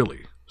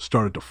 really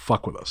started to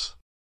fuck with us.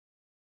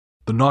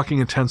 The knocking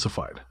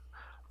intensified.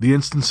 The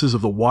instances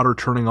of the water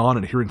turning on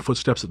and hearing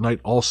footsteps at night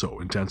also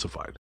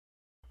intensified.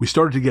 We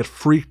started to get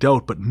freaked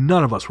out, but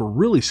none of us were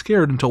really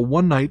scared until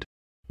one night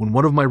when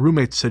one of my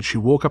roommates said she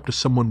woke up to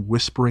someone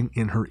whispering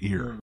in her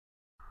ear.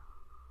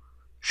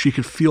 She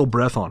could feel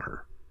breath on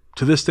her.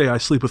 To this day, I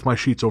sleep with my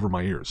sheets over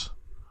my ears.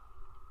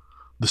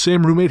 The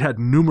same roommate had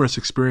numerous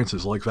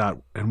experiences like that,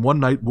 and one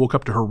night woke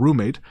up to her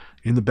roommate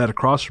in the bed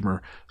across from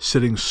her,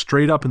 sitting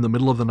straight up in the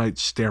middle of the night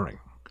staring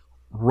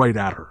right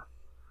at her.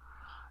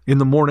 In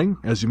the morning,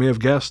 as you may have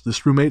guessed,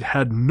 this roommate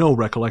had no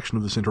recollection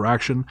of this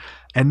interaction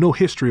and no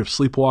history of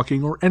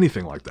sleepwalking or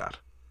anything like that.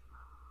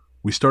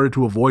 We started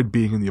to avoid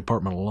being in the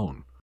apartment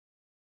alone.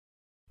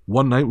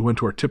 One night we went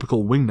to our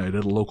typical wing night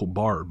at a local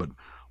bar, but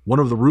one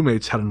of the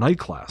roommates had a night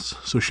class,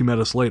 so she met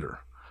us later,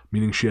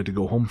 meaning she had to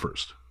go home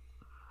first.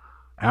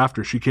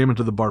 After, she came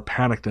into the bar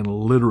panicked and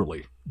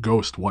literally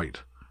ghost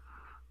white.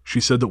 She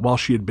said that while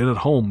she had been at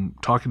home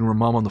talking to her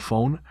mom on the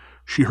phone,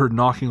 she heard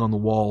knocking on the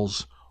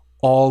walls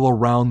all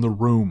around the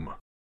room.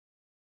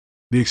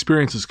 The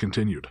experiences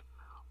continued.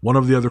 One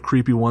of the other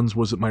creepy ones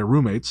was that my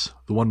roommates,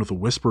 the one with a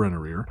whisper in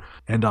her ear,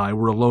 and I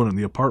were alone in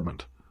the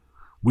apartment.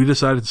 We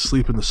decided to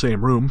sleep in the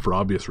same room for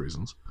obvious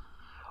reasons.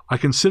 I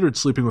considered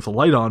sleeping with the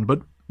light on,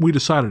 but we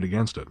decided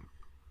against it.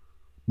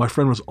 My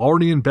friend was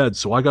already in bed,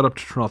 so I got up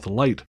to turn off the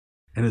light,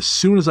 and as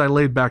soon as I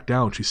laid back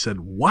down, she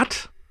said,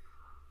 "What?"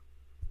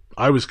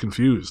 I was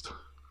confused.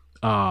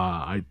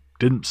 I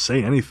didn't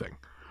say anything.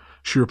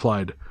 She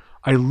replied,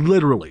 "I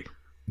literally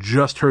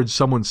just heard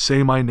someone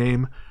say my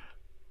name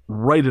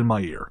right in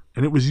my ear,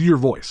 and it was your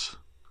voice."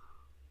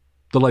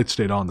 The light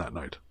stayed on that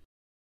night.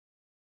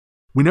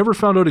 We never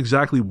found out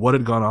exactly what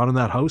had gone on in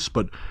that house,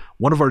 but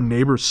one of our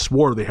neighbors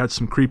swore they had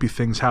some creepy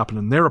things happen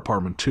in their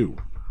apartment too.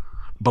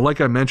 But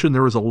like I mentioned,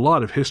 there was a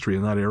lot of history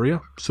in that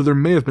area, so there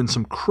may have been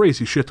some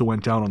crazy shit that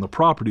went down on the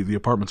property the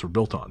apartments were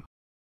built on.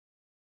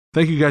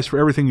 Thank you guys for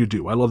everything you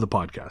do. I love the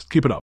podcast.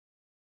 Keep it up.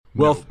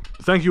 Well,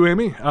 thank you,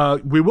 Amy.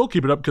 We will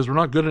keep it up because we're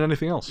not good at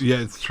anything else. Yeah,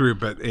 it's true.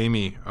 But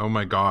Amy, oh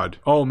my God.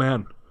 Oh,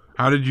 man.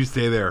 How did you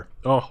stay there?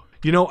 Oh,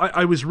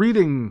 I was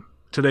reading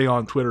today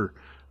on Twitter,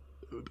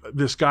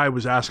 this guy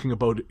was asking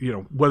about,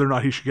 whether or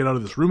not he should get out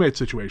of this roommate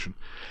situation.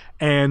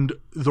 And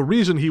the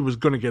reason he was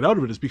going to get out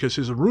of it is because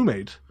his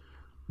roommate,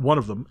 one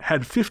of them,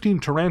 had 15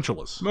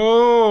 tarantulas.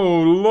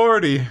 Oh,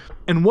 Lordy.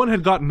 And one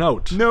had gotten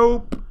out.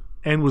 Nope.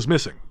 And was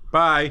missing.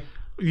 Bye.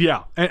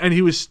 Yeah. And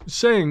he was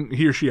saying,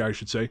 he or she, I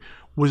should say,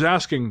 was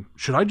asking,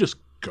 should I just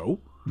go?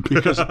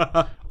 Because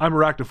I'm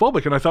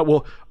arachnophobic. And I thought,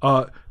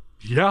 well,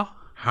 yeah.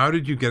 How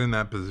did you get in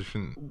that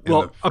position in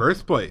the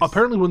first place?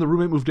 Apparently when the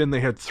roommate moved in, they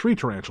had 3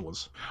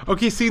 tarantulas.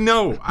 Okay, see,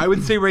 no. I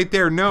would say right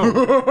there, no.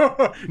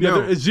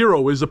 No.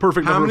 0 is the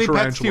perfect number of tarantulas. How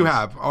many pets do you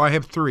have? Oh, I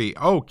have 3.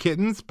 Oh,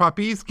 kittens,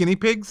 puppies, guinea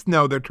pigs?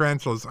 No, they're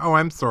tarantulas. Oh,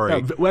 I'm sorry.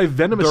 Yeah, I have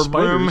venomous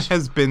spiders. The room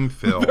has been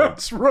filled.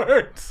 That's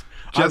right.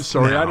 I'm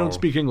sorry, now. I don't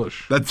speak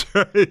English. That's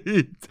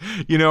right.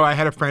 I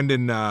had a friend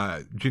in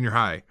junior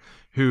high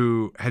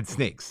who had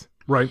snakes.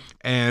 Right.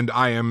 And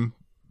I am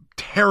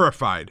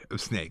terrified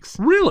of snakes.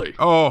 Really?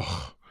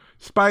 Oh,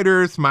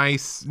 spiders,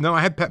 mice. No,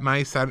 I had pet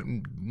mice.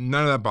 None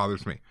of that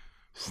bothers me.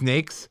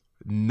 Snakes,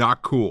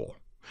 not cool.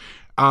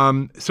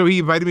 So he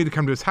invited me to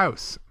come to his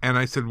house. And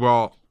I said,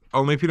 well,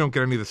 only if you don't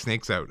get any of the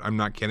snakes out. I'm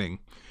not kidding.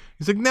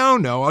 He's like,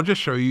 no, I'll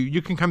just show you.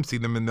 You can come see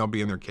them and they'll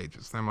be in their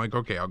cages. And I'm like,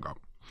 okay, I'll go.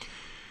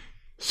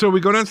 So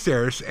we go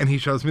downstairs and he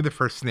shows me the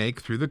first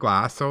snake through the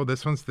glass. So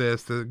this one's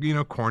this,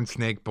 corn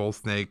snake, bull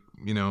snake,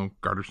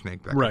 garter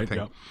snake, that kind of thing.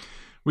 Yeah.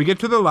 We get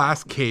to the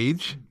last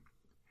cage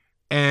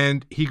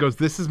and he goes,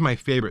 this is my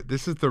favorite.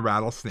 This is the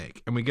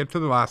rattlesnake. And we get to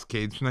the last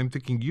cage and I'm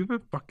thinking, you have a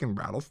fucking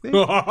rattlesnake?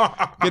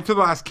 Get to the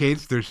last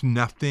cage. There's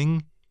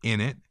nothing in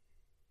it.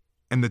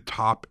 And the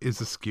top is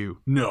askew.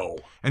 No.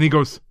 And he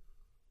goes,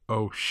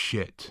 oh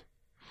shit.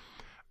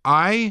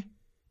 I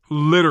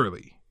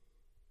literally...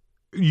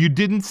 You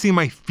didn't see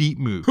my feet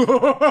move.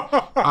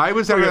 I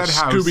was out of that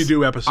house.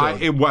 Scooby-Doo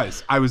episode. It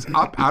was. I was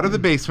up out of the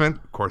basement.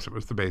 Of course it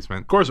was the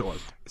basement. Of course it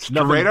was.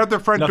 Straight out the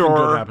front door.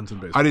 Nothing good happens in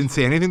basements. I didn't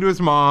say anything to his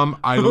mom.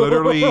 I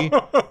literally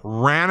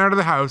ran out of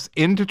the house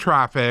into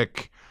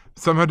traffic.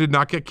 Somehow did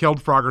not get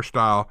killed Frogger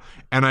style.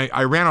 And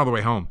I ran all the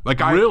way home.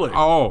 Really?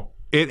 Oh,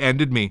 it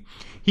ended me.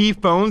 He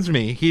phones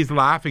me. He's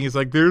laughing. He's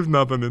like, there's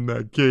nothing in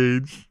that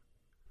cage.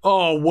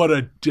 Oh, what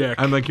a dick.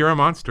 I'm like, you're a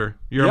monster.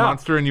 You're a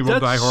monster and you will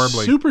die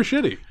horribly. Super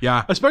shitty.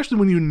 Yeah. Especially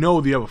when you know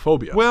the have a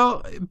phobia.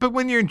 Well, but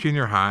when you're in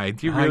junior high,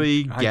 do you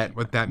really get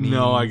what that means?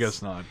 No, I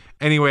guess not.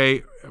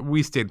 Anyway,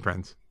 we stayed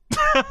friends. So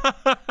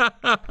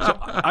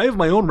I have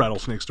my own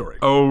rattlesnake story.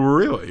 Oh,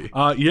 really?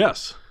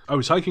 Yes. I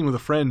was hiking with a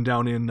friend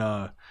down in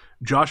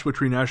Joshua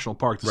Tree National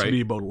Park, this would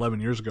be about 11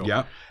 years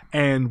ago.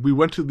 And we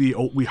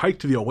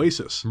hiked to the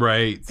Oasis.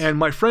 Right. And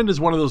my friend is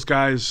one of those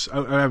guys,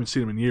 I haven't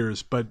seen him in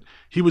years, but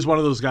he was one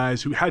of those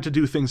guys who had to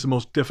do things the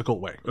most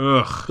difficult way.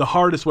 The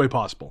hardest way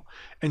possible.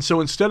 And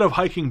so instead of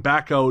hiking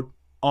back out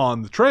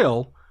on the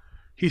trail,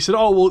 he said,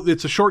 oh, well,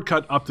 it's a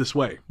shortcut up this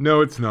way.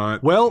 No, it's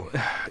not. Well,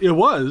 it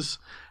was.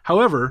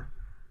 However,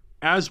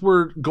 as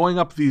we're going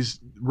up these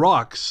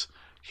rocks,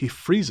 he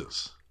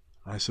freezes.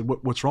 I said,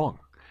 what's wrong?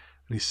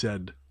 And he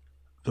said,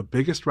 the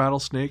biggest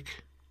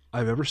rattlesnake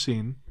I've ever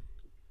seen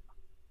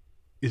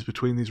is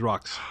between these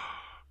rocks.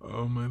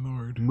 Oh, my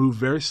Lord. Move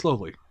very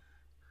slowly.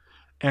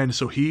 And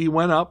so he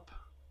went up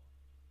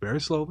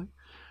very slowly.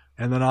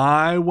 And then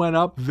I went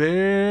up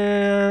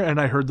there and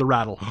I heard the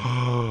rattle.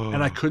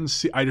 And I couldn't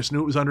see. I just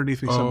knew it was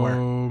underneath me somewhere.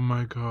 Oh,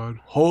 my God.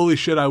 Holy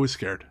shit, I was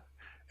scared.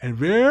 And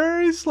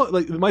very slow.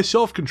 Like, my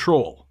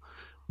self-control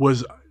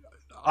was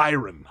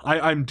iron.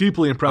 I'm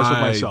deeply impressed with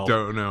myself. I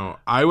don't know.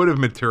 I would have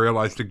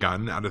materialized a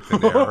gun out of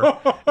thin air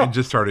and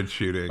just started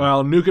shooting.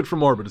 Well, nuke it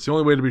from orbit. It's the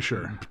only way to be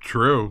sure.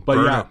 True. But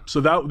Burn yeah, it. so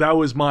that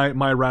was my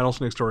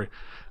rattlesnake story.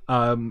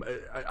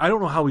 I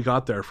don't know how we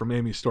got there from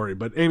Amy's story,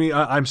 but Amy,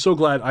 I'm so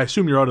glad. I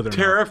assume you're out of there now.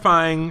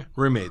 Terrifying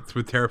roommates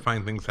with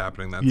terrifying things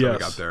happening. That's how we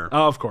got there.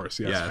 Of course.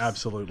 Yes,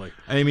 absolutely.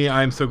 Amy,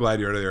 I'm so glad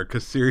you're out of there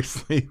because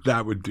seriously,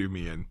 that would do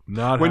me in.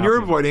 Not when you're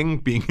happening. avoiding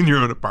being in your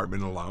own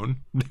apartment alone,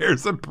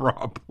 there's a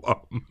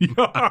problem.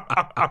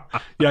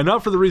 Yeah,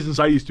 not for the reasons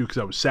I used to because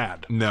I was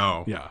sad.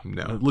 No. Yeah.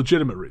 No.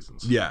 Legitimate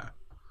reasons. Yeah.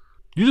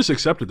 You just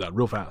accepted that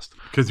real fast.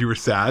 Because you were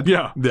sad?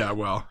 Yeah. Yeah,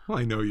 well,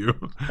 I know you.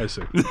 I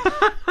see.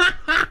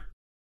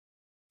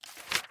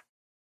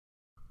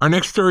 Our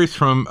next story is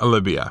from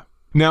Olivia.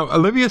 Now,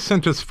 Olivia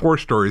sent us 4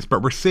 stories,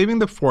 but we're saving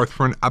the 4th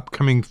for an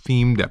upcoming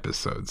themed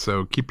episode,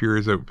 so keep your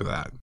ears out for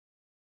that.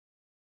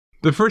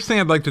 The first thing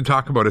I'd like to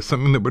talk about is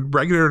something that would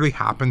regularly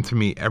happen to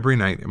me every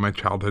night in my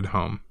childhood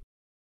home.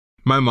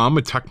 My mom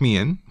would tuck me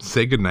in,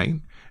 say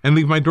goodnight, and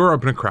leave my door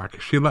open a crack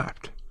as she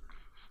left.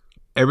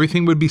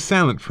 Everything would be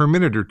silent for a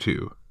minute or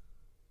two,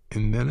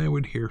 and then I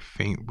would hear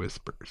faint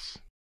whispers.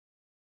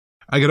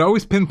 I could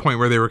always pinpoint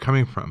where they were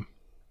coming from.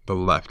 The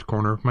left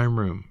corner of my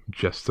room,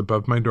 just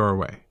above my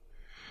doorway.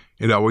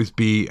 It'd always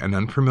be an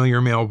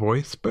unfamiliar male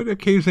voice, but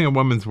occasionally a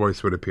woman's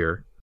voice would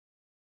appear.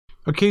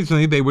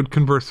 Occasionally they would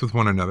converse with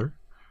one another.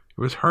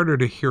 It was harder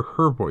to hear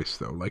her voice,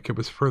 though, like it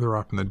was further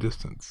off in the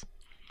distance.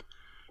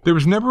 There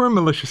was never a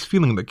malicious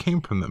feeling that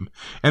came from them,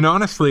 and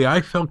honestly,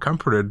 I felt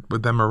comforted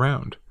with them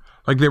around,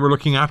 like they were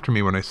looking after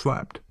me when I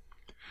slept.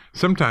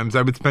 Sometimes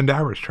I would spend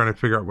hours trying to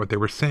figure out what they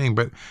were saying,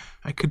 but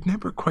I could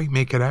never quite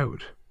make it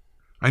out.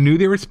 I knew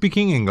they were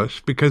speaking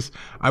English because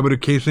I would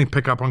occasionally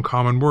pick up on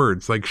common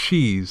words like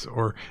she's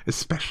or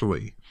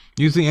especially.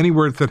 Usually any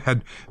words that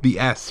had the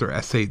S or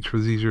SH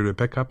was easier to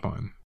pick up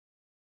on.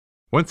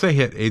 Once I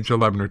hit age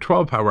 11 or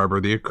 12,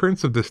 however, the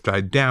occurrence of this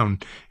died down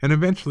and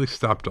eventually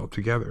stopped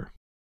altogether.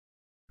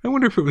 I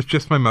wonder if it was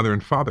just my mother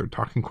and father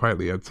talking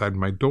quietly outside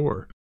my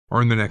door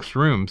or in the next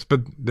rooms,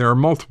 but there are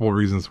multiple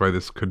reasons why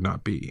this could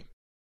not be.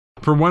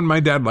 For one, my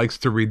dad likes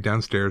to read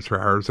downstairs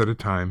for hours at a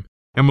time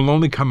and will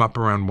only come up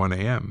around 1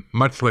 a.m.,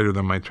 much later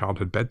than my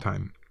childhood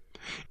bedtime.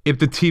 If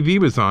the TV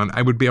was on,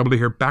 I would be able to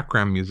hear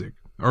background music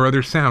or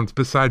other sounds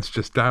besides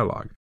just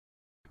dialogue.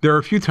 There are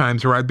a few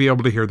times where I'd be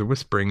able to hear the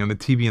whispering and the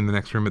TV in the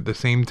next room at the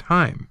same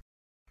time,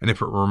 and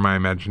if it were my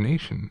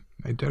imagination,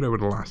 I doubt it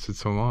would have lasted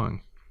so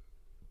long.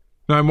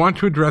 Now, I want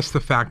to address the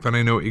fact that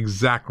I know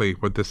exactly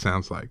what this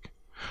sounds like.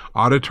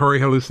 Auditory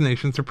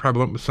hallucinations are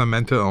prevalent with some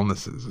mental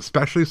illnesses,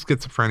 especially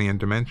schizophrenia and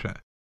dementia.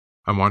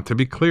 I want to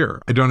be clear,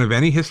 I don't have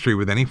any history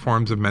with any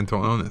forms of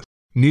mental illness.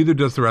 Neither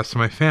does the rest of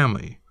my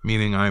family,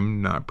 meaning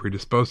I'm not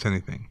predisposed to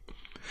anything.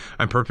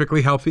 I'm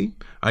perfectly healthy,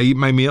 I eat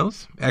my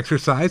meals,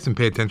 exercise, and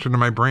pay attention to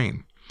my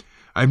brain.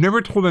 I've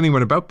never told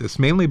anyone about this,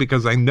 mainly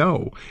because I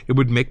know it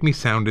would make me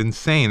sound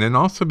insane, and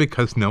also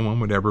because no one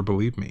would ever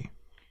believe me.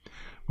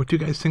 What do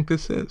you guys think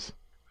this is?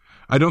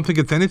 I don't think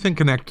it's anything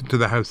connected to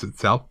the house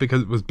itself,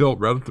 because it was built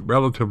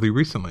relatively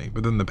recently,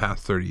 within the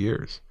past 30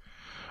 years.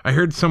 I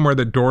heard somewhere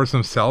that doors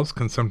themselves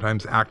can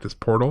sometimes act as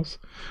portals.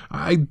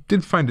 I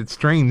did find it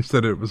strange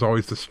that it was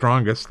always the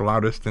strongest,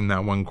 loudest in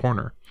that one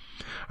corner.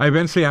 I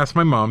eventually asked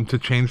my mom to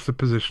change the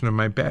position of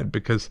my bed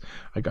because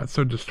I got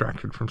so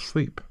distracted from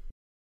sleep.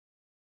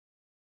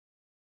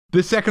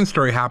 This second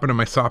story happened in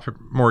my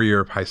sophomore year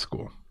of high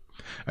school.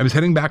 I was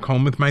heading back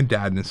home with my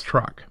dad in his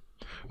truck.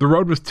 The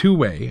road was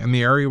two-way and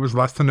the area was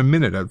less than a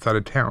minute outside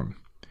of town.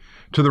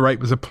 To the right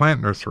was a plant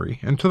nursery,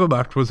 and to the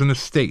left was an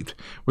estate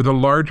with a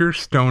larger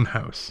stone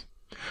house.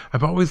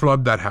 I've always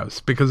loved that house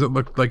because it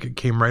looked like it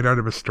came right out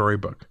of a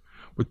storybook,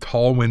 with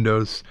tall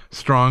windows,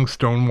 strong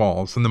stone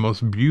walls, and the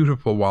most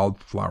beautiful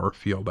wildflower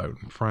field out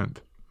in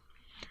front.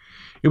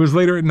 It was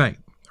later at night,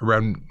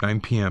 around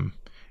 9 p.m.,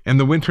 and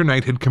the winter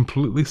night had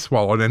completely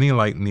swallowed any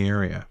light in the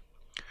area.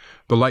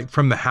 The light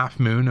from the half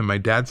moon and my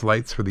dad's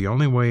lights were the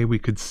only way we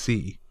could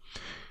see.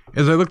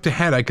 As I looked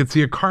ahead, I could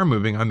see a car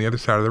moving on the other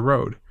side of the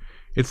road.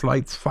 Its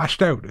lights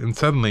flashed out, and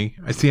suddenly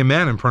I see a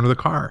man in front of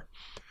the car.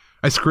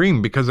 I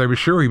screamed because I was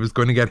sure he was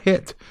going to get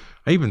hit.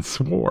 I even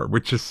swore,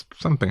 which is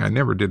something I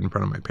never did in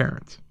front of my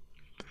parents.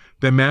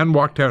 The man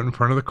walked out in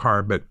front of the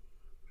car, but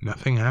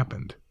nothing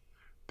happened.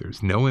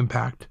 There's no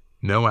impact,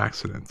 no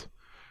accident.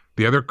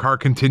 The other car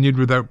continued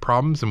without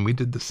problems, and we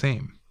did the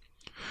same.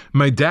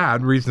 My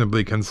dad,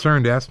 reasonably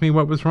concerned, asked me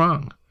what was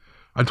wrong.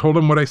 I told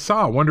him what I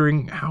saw,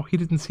 wondering how he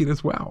didn't see it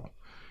as well.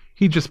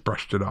 He just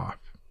brushed it off.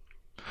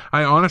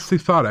 I honestly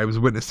thought I was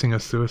witnessing a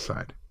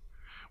suicide.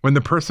 When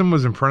the person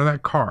was in front of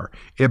that car,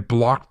 it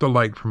blocked the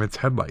light from its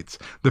headlights.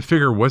 The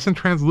figure wasn't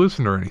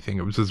translucent or anything.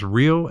 It was as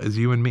real as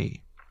you and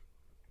me.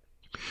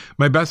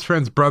 My best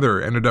friend's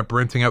brother ended up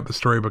renting out the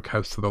Storybook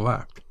house to the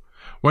left.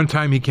 One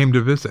time he came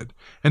to visit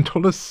and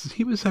told us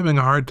he was having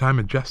a hard time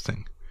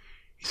adjusting.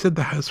 He said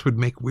the house would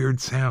make weird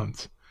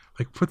sounds,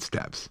 like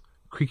footsteps,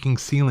 creaking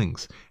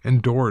ceilings,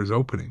 and doors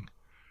opening.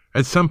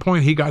 At some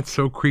point he got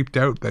so creeped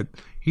out that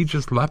he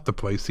just left the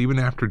place even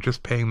after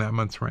just paying that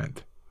month's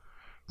rent.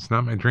 It's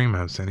not my dream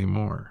house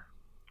anymore.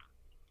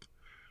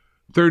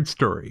 Third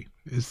story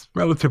is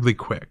relatively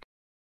quick.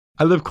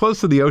 I live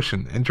close to the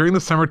ocean, and during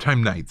the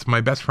summertime nights,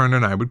 my best friend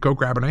and I would go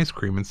grab an ice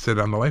cream and sit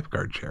on the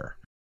lifeguard chair.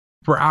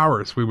 For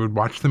hours, we would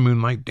watch the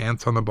moonlight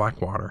dance on the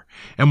black water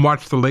and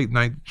watch the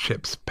late-night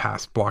ships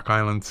pass Block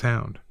Island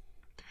Sound.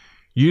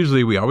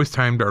 Usually, we always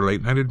timed our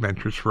late-night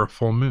adventures for a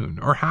full moon,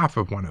 or half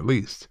of one at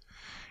least.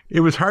 It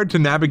was hard to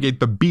navigate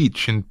the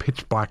beach in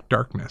pitch-black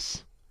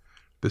darkness.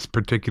 This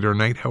particular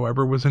night,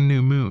 however, was a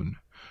new moon.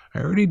 I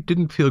already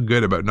didn't feel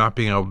good about not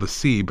being able to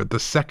see, but the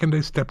second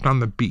I stepped on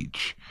the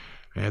beach,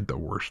 I had the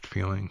worst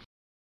feeling.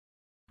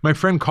 My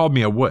friend called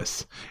me a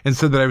wuss and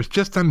said that I was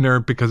just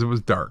unnerved because it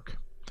was dark.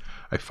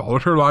 I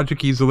followed her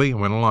logic easily and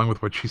went along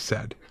with what she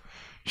said.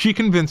 She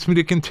convinced me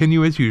to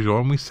continue as usual,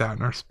 and we sat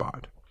in our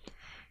spot.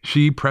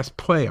 She pressed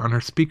play on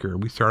her speaker,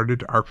 and we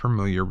started our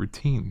familiar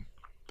routine.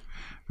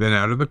 Then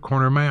out of the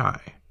corner of my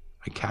eye,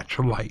 I catch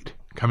a light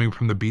coming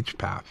from the beach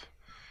path.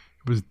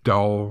 It was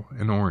dull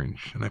and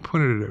orange, and I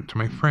pointed it out to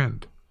my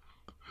friend.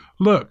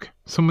 "Look,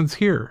 someone's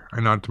here,"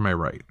 I nodded to my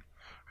right.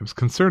 I was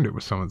concerned it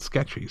was someone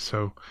sketchy,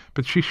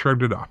 but she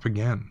shrugged it off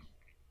again.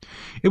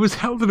 It was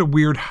held at a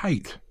weird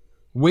height,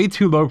 way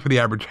too low for the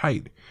average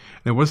height,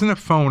 and it wasn't a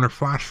phone or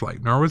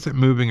flashlight, nor was it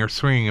moving or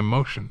swinging in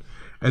motion,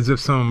 as if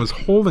someone was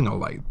holding a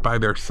light by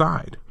their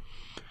side.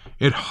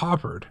 It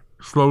hovered,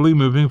 slowly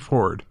moving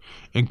forward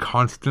in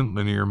constant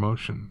linear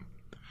motion.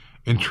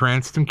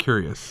 Entranced and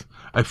curious,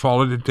 I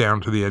followed it down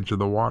to the edge of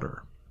the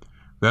water.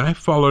 Then I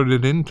followed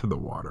it into the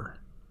water.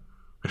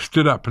 I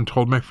stood up and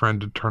told my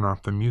friend to turn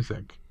off the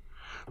music.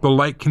 The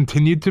light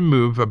continued to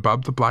move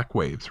above the black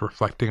waves,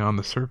 reflecting on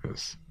the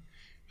surface.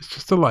 It's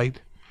just a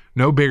light,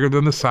 no bigger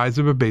than the size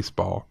of a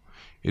baseball.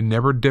 It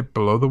never dipped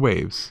below the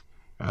waves,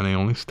 and I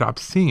only stopped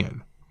seeing it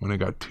when I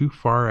got too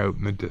far out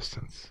in the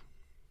distance.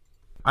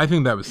 I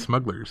think that was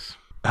smugglers.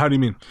 How do you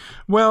mean?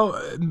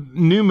 Well,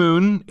 new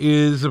moon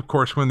is, of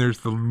course, when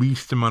there's the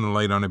least amount of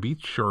light on a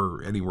beach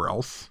or anywhere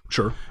else.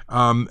 Sure.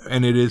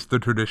 And it is the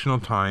traditional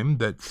time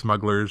that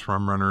smugglers,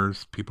 rum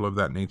runners, people of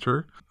that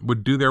nature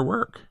would do their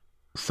work.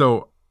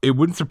 So it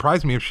wouldn't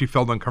surprise me if she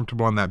felt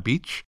uncomfortable on that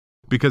beach,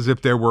 because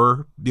if there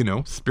were,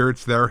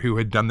 spirits there who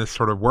had done this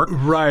sort of work,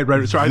 right.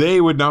 So they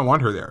would not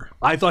want her there.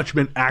 I thought you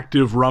meant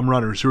active rum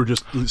runners who were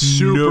just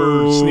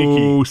super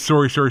sneaky.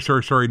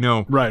 Sorry.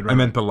 No. Right. I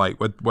meant the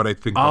light. What I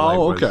think the light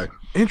was. Oh, okay.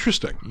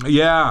 Interesting.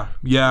 Yeah.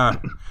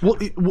 Well,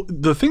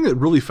 the thing that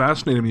really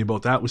fascinated me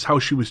about that was how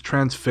she was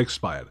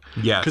transfixed by it.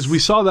 Yes. Because we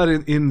saw that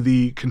in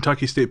the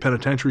Kentucky State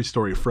Penitentiary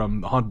story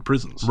from the Haunted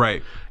Prisons.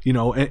 Right.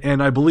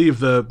 And I believe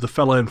the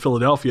fella in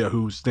Philadelphia,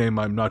 whose name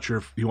I'm not sure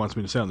if he wants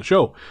me to say on the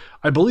show,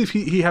 I believe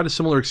he had a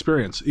similar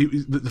experience.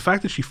 The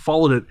fact that she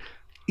followed it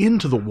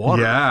into the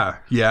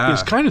water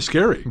is kind of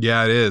scary.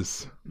 Yeah, it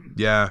is.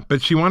 Yeah,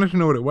 but she wanted to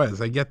know what it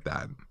was. I get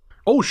that.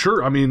 Oh,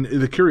 sure. I mean,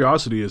 the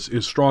curiosity is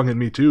strong in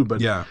me too,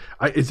 but yeah.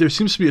 There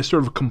seems to be a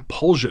sort of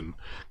compulsion,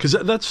 because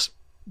that's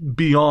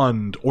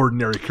beyond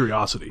ordinary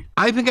curiosity.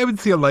 I think I would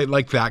see a light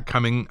like that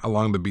coming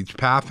along the beach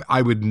path.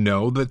 I would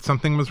know that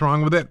something was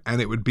wrong with it,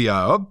 and it would be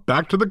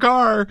back to the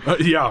car.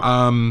 Yeah.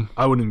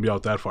 I wouldn't even be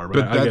out that far,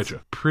 but I get you.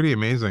 Pretty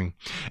amazing.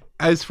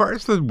 As far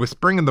as the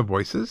whispering and the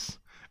voices.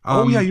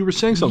 You were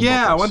saying something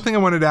about this. One thing I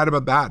wanted to add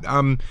about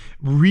that,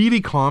 really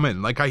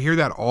common. Like, I hear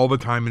that all the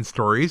time in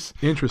stories.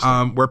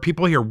 Interesting. Where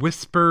people hear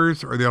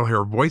whispers or they'll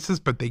hear voices,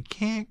 but they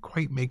can't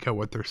quite make out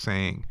what they're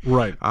saying.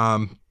 Right.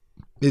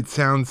 It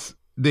sounds,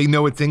 they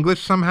know it's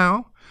English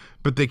somehow,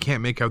 but they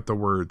can't make out the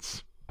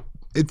words.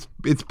 It's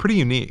pretty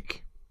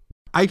unique.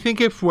 I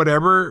think if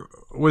whatever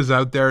was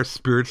out there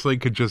spiritually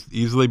could just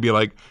easily be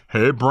like,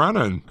 "Hey,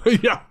 Brennan,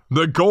 yeah,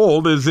 the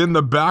gold is in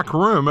the back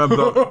room of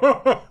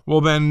the," well,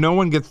 then no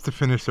one gets to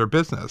finish their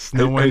business.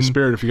 Hey,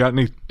 Spirit, if you got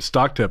any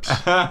stock tips,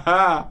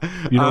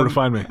 you know where to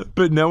find me.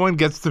 But no one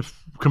gets to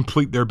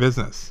complete their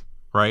business,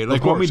 right?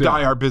 Like, when we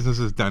die, our business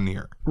is done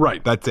here.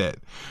 Right. That's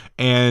it.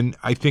 And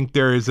I think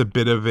there is a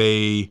bit of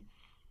a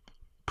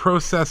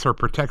process or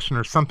protection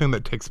or something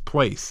that takes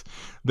place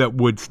that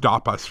would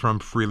stop us from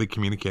freely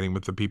communicating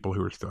with the people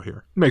who are still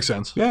here. Makes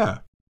sense. Yeah.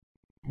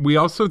 We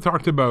also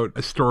talked about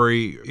a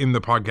story in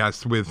the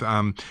podcast with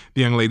the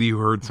young lady who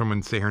heard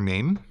someone say her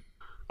name.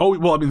 Oh,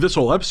 well, I mean, this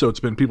whole episode's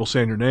been people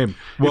saying your name.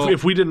 Well,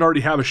 if we didn't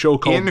already have a show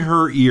called... In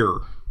her ear.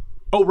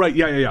 Oh, right.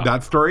 Yeah.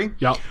 That story?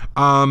 Yeah.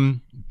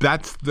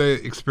 That's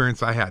the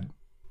experience I had.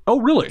 Oh,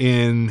 really?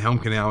 In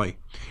Helmkin Alley.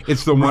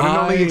 It's the one and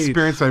only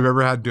experience I've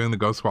ever had doing the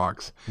ghost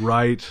walks.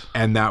 Right.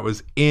 And that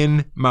was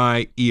in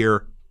my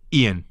ear,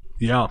 Ian.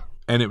 Yeah.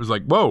 And it was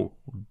like, whoa,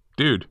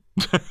 dude.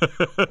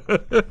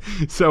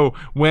 So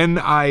when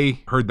I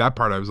heard that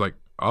part, I was like,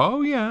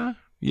 oh, yeah,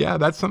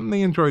 that's something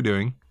they enjoy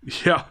doing.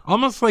 Yeah.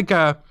 Almost like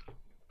I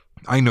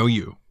know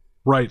you.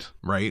 Right.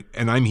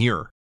 And I'm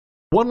here.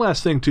 One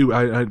last thing, too,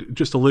 I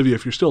just Olivia,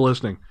 if you're still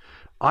listening,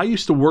 I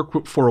used to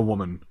work for a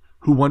woman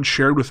who once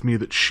shared with me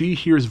that she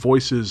hears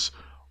voices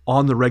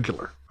on the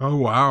regular. Oh,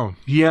 wow.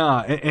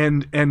 Yeah,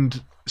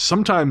 and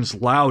sometimes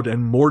loud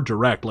and more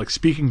direct, like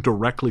speaking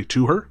directly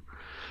to her.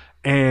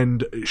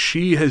 And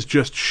she has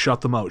just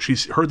shut them out.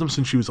 She's heard them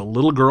since she was a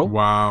little girl.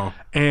 Wow.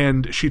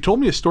 And she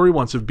told me a story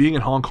once of being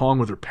in Hong Kong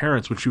with her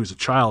parents when she was a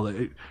child.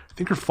 I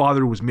think her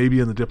father was maybe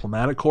in the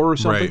diplomatic corps or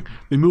something. Right.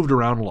 They moved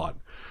around a lot.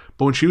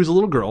 But when she was a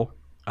little girl,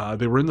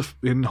 they were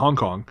in Hong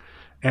Kong,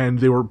 and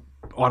they were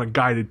on a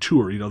guided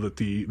tour, that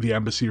the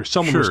embassy or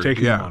someone was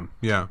taking them on.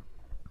 Yeah.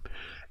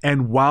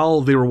 And while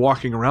they were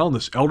walking around,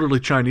 this elderly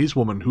Chinese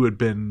woman who had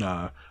been,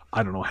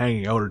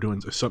 hanging out or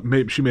doing something,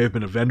 maybe she may have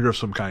been a vendor of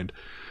some kind,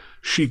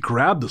 she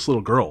grabbed this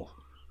little girl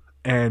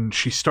and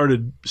she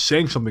started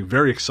saying something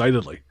very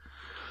excitedly.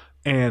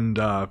 And,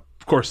 of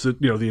course,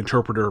 the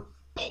interpreter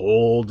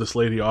pulled this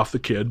lady off the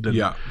kid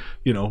and,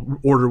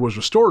 order was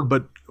restored.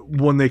 But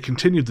when they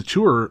continued the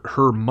tour,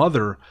 her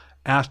mother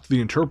asked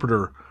the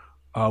interpreter,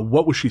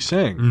 what was she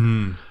saying?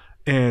 Mm-hmm.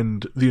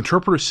 And the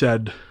interpreter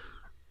said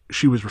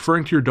she was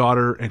referring to your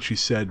daughter, and she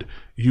said,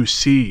 you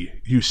see.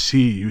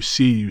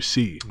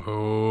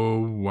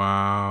 Oh,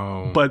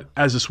 wow. But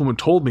as this woman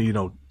told me,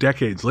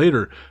 decades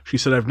later, she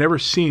said, I've never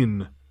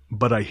seen,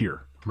 but I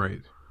hear. Right.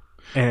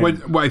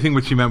 And I think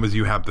what she meant was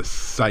you have the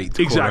sight,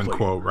 exactly. quote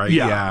unquote, right?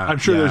 Yeah. I'm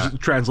sure there's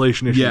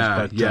translation issues.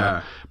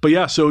 But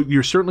yeah, so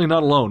you're certainly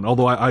not alone.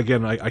 Although,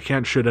 I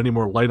can't shed any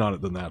more light on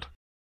it than that.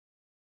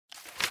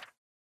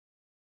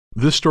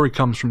 This story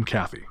comes from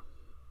Kathy.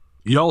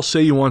 Y'all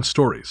say you want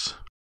stories.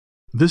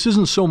 This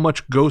isn't so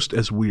much ghost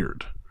as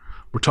weird.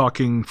 We're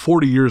talking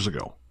 40 years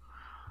ago.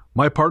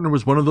 My partner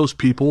was one of those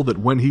people that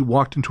when he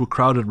walked into a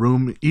crowded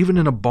room, even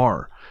in a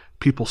bar,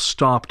 people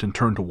stopped and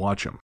turned to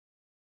watch him.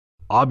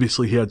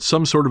 Obviously, he had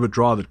some sort of a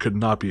draw that could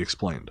not be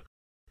explained.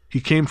 He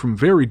came from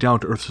very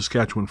down-to-earth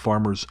Saskatchewan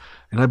farmers,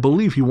 and I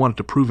believe he wanted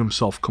to prove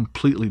himself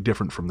completely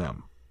different from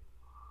them.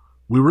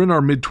 We were in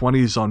our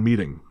mid-20s on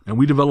meeting, and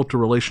we developed a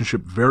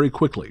relationship very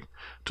quickly,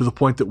 to the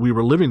point that we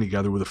were living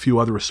together with a few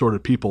other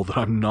assorted people that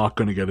I'm not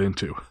going to get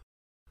into.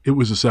 It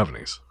was the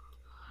 70s.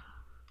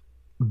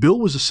 Bill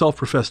was a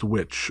self-professed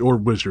witch, or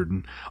wizard,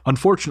 and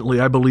unfortunately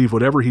I believe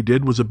whatever he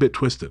did was a bit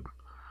twisted.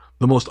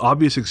 The most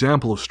obvious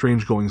example of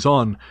strange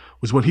goings-on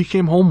was when he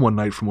came home one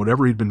night from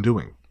whatever he'd been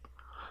doing.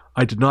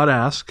 I did not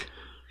ask.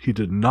 He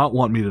did not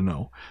want me to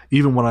know,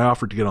 even when I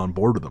offered to get on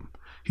board with him.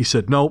 He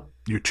said, no,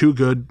 you're too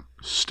good,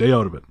 stay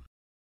out of it.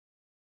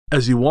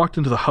 As he walked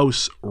into the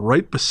house,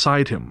 right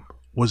beside him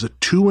was a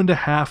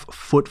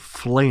 2.5-foot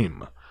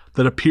flame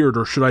that appeared,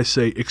 or should I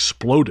say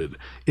exploded,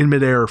 in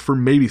midair for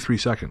maybe 3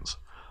 seconds.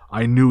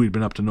 I knew he'd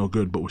been up to no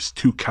good, but was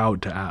too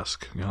cowed to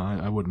ask.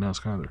 I wouldn't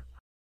ask either.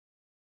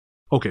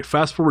 Okay,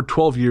 fast forward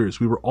 12 years.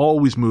 We were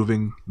always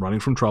moving, running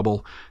from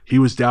trouble. He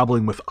was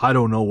dabbling with I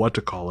don't know what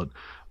to call it.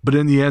 But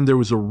in the end, there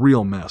was a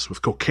real mess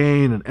with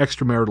cocaine and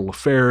extramarital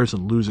affairs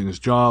and losing his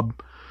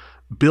job.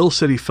 Bill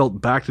said he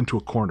felt backed into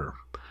a corner.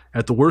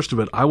 At the worst of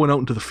it, I went out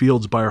into the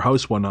fields by our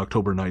house one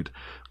October night,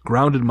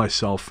 grounded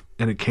myself,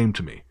 and it came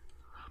to me.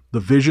 The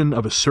vision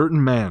of a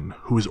certain man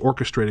who was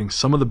orchestrating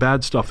some of the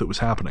bad stuff that was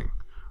happening.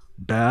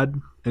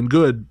 Bad and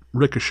good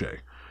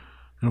ricochet.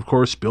 And of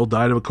course, Bill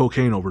died of a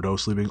cocaine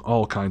overdose, leaving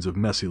all kinds of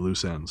messy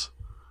loose ends.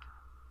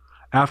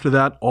 After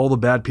that, all the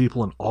bad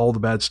people and all the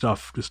bad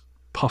stuff just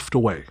puffed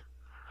away.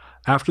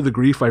 After the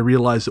grief, I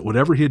realized that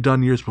whatever he had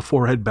done years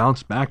before had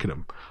bounced back at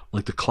him,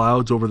 like the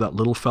clouds over that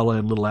little fella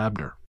in Little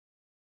Abner.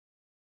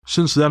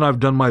 Since then, I've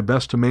done my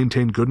best to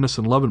maintain goodness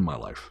and love in my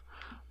life,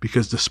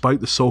 because despite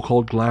the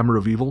so-called glamour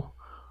of evil,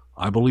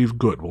 I believe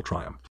good will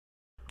triumph.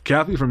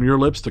 Kathy, from your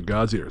lips to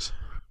God's ears.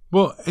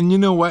 Well, and you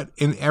know what?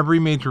 In every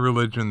major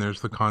religion,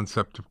 there's the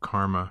concept of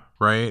karma,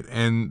 right?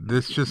 And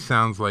this just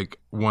sounds like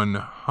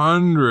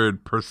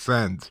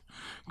 100%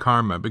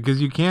 karma,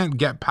 because you can't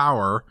get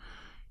power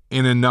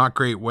in a not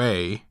great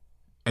way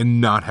and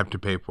not have to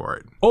pay for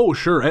it. Oh,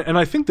 sure. And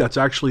I think that's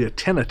actually a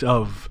tenet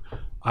of...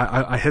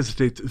 I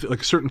hesitate,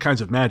 like certain kinds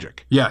of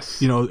magic. Yes.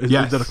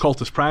 That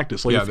occultist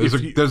practice. Like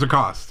there's a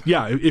cost.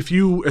 Yeah,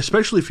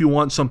 especially if you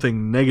want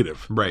something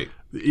negative. Right.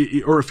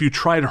 Or if you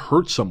try to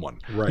hurt someone.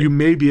 Right. You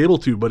may be able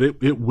to, but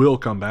it will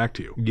come back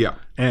to you. Yeah.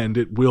 And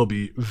it will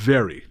be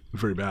very,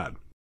 very bad.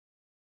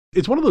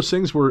 It's one of those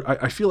things where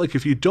I feel like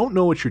if you don't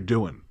know what you're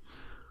doing,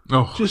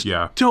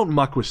 don't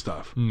muck with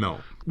stuff. No.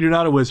 You're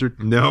not a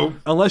wizard. No.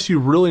 Unless you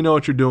really know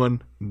what you're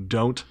doing,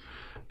 don't.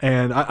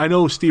 And I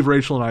know Steve,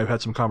 Rachel, and I have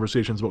had some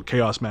conversations about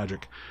chaos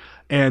magic.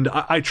 And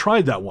I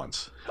tried that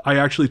once. I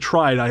actually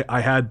tried.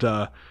 I had,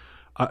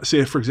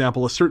 say, for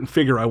example, a certain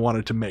figure I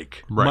wanted to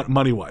make, Right.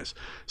 money-wise.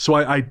 So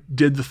I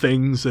did the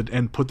things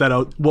and put that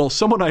out. Well,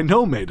 someone I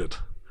know made it.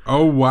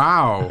 Oh,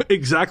 wow.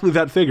 Exactly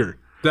that figure.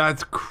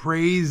 That's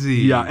crazy.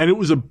 Yeah, and it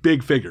was a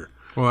big figure.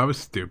 Well, that was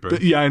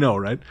stupid. Yeah, I know,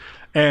 right?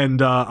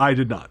 And I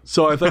did not.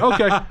 So I thought,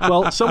 okay,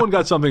 well, someone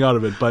got something out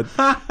of it, but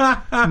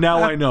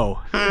now I know.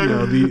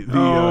 You know,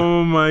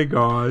 Oh, my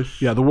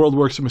gosh. yeah, the world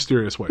works in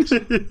mysterious ways.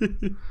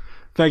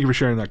 Thank you for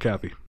sharing that,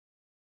 Kathy.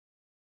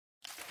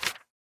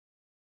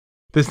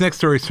 This next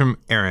story is from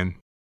Aaron.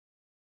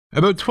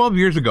 About 12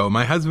 years ago,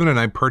 my husband and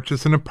I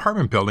purchased an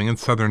apartment building in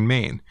southern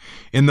Maine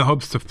in the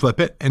hopes to flip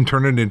it and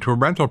turn it into a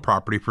rental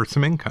property for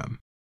some income.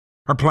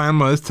 Our plan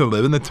was to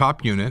live in the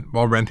top unit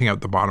while renting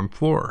out the bottom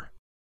floor.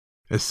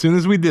 As soon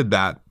as we did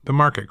that, the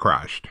market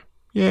crashed.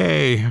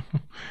 Yay!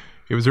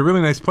 It was a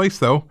really nice place,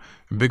 though,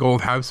 a big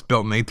old house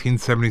built in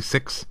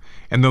 1876,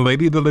 and the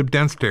lady that lived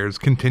downstairs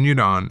continued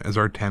on as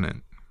our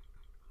tenant.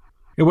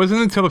 It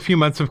wasn't until a few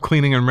months of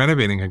cleaning and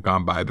renovating had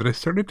gone by that I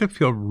started to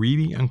feel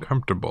really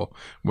uncomfortable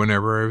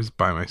whenever I was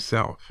by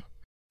myself.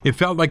 It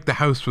felt like the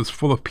house was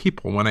full of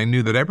people when I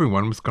knew that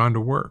everyone was gone to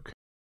work.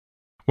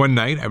 One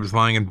night, I was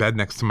lying in bed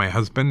next to my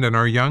husband, and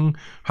our young,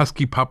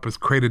 husky pup was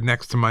crated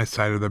next to my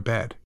side of the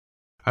bed.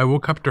 I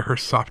woke up to her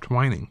soft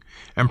whining,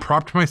 and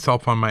propped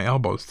myself on my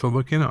elbows to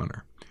look in on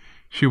her.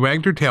 She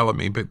wagged her tail at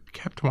me, but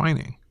kept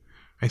whining.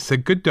 I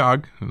said, "Good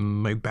dog,"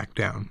 and laid back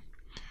down.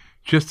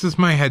 Just as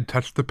my head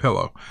touched the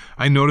pillow,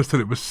 I noticed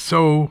that it was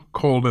so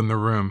cold in the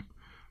room,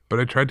 but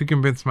I tried to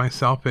convince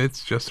myself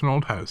it's just an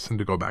old house and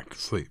to go back to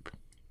sleep.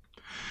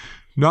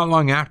 Not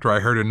long after, I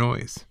heard a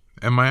noise,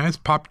 and my eyes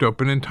popped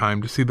open in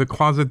time to see the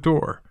closet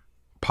door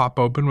pop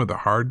open with a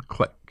hard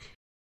click.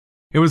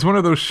 It was one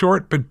of those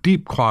short but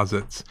deep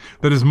closets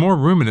that has more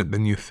room in it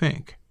than you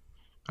think.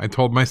 I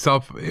told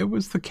myself it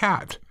was the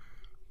cat,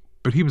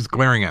 but he was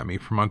glaring at me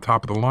from on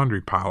top of the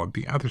laundry pile at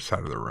the other side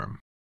of the room.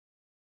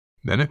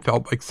 Then it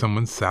felt like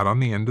someone sat on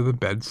the end of the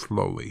bed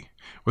slowly,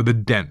 with a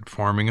dent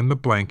forming in the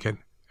blanket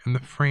and the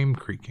frame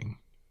creaking.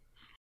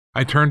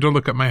 I turned to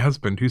look at my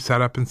husband, who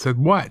sat up and said,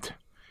 "What?"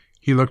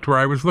 He looked where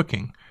I was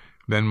looking.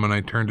 Then when I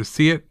turned to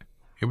see it,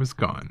 it was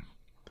gone.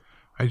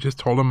 I just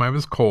told him I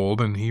was cold,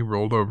 and he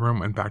rolled over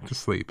and went back to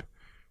sleep.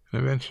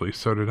 And eventually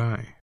so did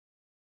I.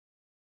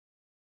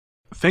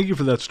 Thank you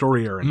for that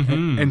story, Aaron.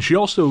 Mm-hmm. And she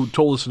also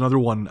told us another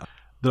one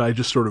that I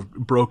just sort of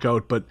broke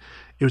out, but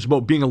it was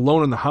about being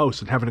alone in the house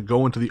and having to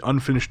go into the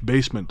unfinished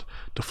basement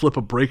to flip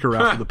a breaker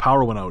after the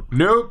power went out.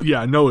 Nope.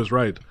 Yeah, Noah's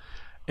right.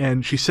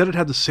 And she said it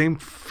had the same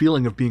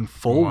feeling of being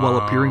full while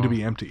appearing to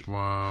be empty.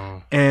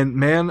 Wow. And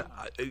man,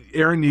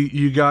 Aaron,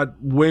 you got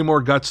way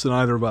more guts than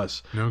either of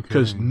us. No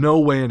Because kidding. no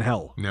way in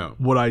hell No.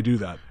 would I do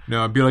that.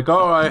 No, I'd be like,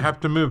 "Oh, I have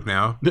to move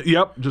now.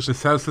 Yep, just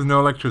This house has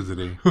no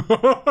electricity.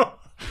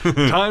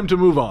 time to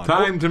move on.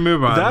 Time to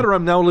move on." That or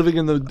I'm now living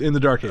in the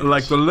dark ages.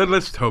 Like the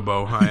littlest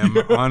hobo, I am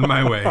on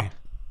my way.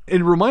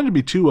 It reminded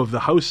me, too, of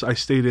the house I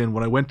stayed in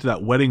when I went to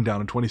that wedding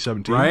down in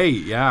 2017. Right,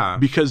 yeah.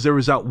 Because there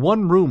was that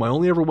one room I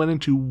only ever went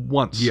into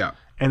once. Yeah.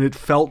 And it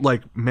felt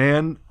like,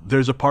 man,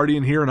 there's a party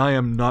in here and I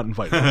am not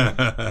invited.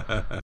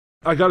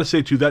 I got to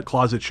say, too, that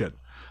closet shit,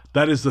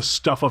 that is the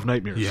stuff of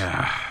nightmares.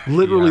 Yeah.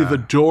 Literally yeah. the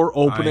door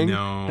opening I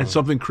know. and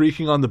something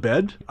creaking on the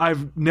bed.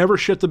 I've never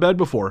shit the bed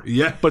before.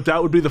 Yeah. But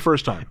that would be the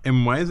first time.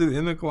 And why is it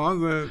in the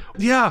closet?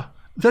 Yeah.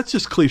 That's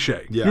just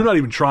cliche. Yeah. You're not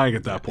even trying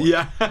at that point.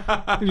 Yeah.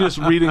 You're just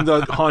reading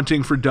the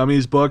Haunting for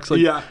Dummies books. Like,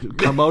 Yeah.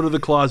 come out of the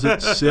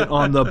closet, sit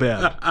on the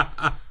bed.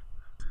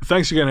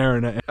 Thanks again,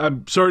 Aaron.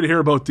 I'm sorry to hear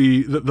about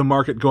the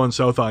market going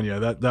south on you.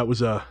 That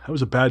was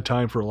a bad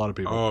time for a lot of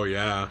people. Oh,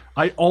 yeah.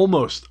 I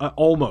almost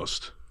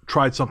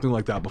tried something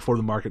like that before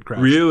the market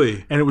crashed.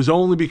 Really? And it was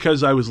only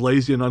because I was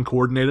lazy and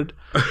uncoordinated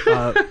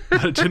that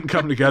it didn't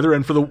come together.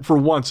 And for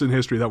once in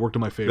history, that worked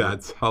in my favor.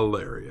 That's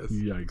hilarious.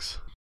 Yikes.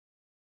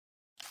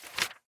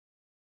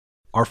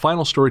 Our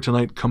final story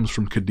tonight comes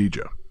from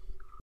Khadija.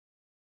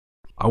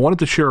 I wanted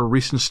to share a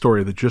recent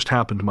story that just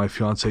happened to my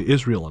fiancée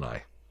Israel and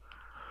I.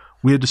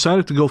 We had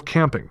decided to go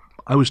camping.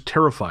 I was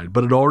terrified,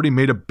 but had already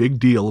made a big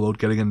deal about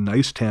getting a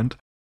nice tent,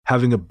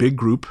 having a big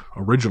group,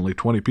 originally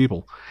 20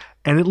 people,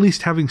 and at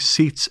least having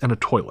seats and a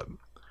toilet.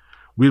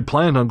 We had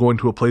planned on going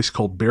to a place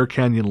called Bear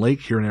Canyon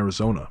Lake here in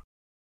Arizona.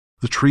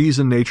 The trees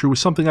and nature was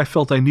something I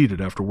felt I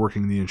needed after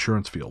working in the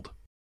insurance field.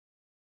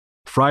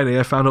 Friday,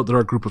 I found out that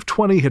our group of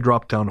 20 had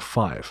dropped down to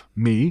 5.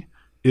 Me,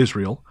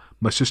 Israel,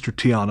 my sister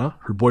Tiana,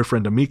 her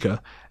boyfriend Amika,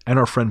 and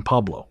our friend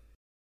Pablo.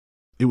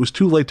 It was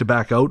too late to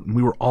back out, and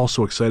we were all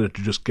so excited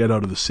to just get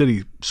out of the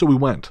city, so we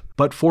went,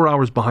 but 4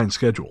 hours behind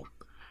schedule.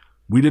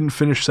 We didn't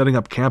finish setting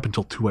up camp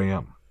until 2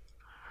 a.m.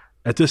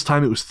 At this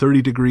time, it was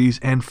 30 degrees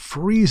and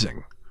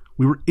freezing.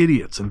 We were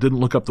idiots and didn't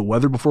look up the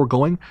weather before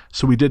going,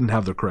 so we didn't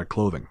have the correct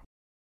clothing.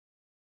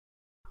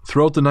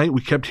 Throughout the night,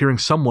 we kept hearing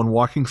someone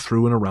walking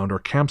through and around our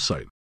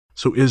campsite.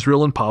 So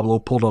Israel and Pablo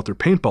pulled out their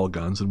paintball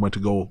guns and went to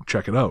go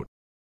check it out.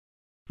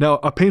 Now,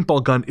 a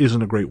paintball gun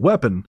isn't a great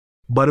weapon,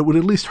 but it would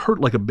at least hurt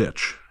like a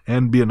bitch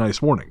and be a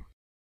nice warning.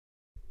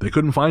 They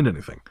couldn't find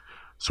anything,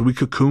 so we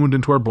cocooned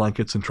into our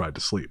blankets and tried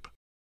to sleep.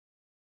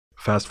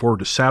 Fast forward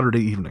to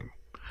Saturday evening.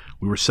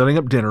 We were setting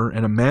up dinner,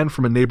 and a man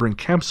from a neighboring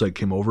campsite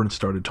came over and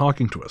started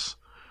talking to us.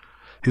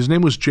 His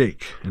name was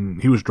Jake,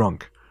 and he was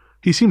drunk.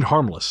 He seemed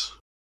harmless.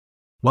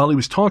 While he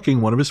was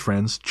talking, one of his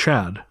friends,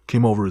 Chad,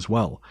 came over as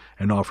well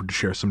and offered to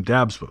share some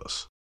dabs with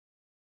us.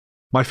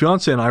 My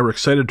fiancé and I were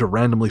excited to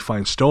randomly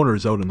find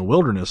stoners out in the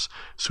wilderness,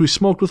 so we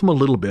smoked with them a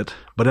little bit,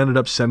 but ended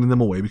up sending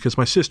them away because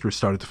my sister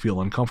started to feel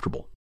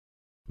uncomfortable.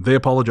 They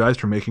apologized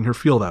for making her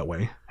feel that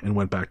way and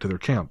went back to their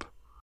camp.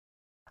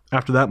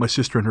 After that, my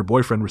sister and her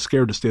boyfriend were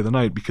scared to stay the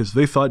night because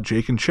they thought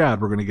Jake and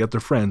Chad were going to get their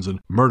friends and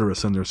murder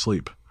us in their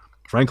sleep.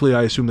 Frankly,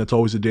 I assume that's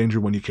always a danger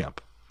when you camp.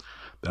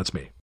 That's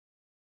me.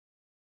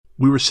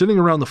 We were sitting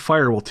around the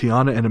fire while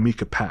Tiana and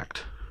Amika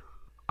packed.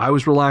 I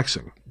was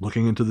relaxing,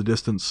 looking into the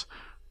distance,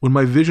 when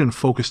my vision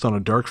focused on a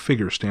dark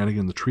figure standing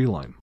in the tree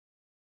line.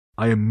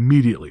 I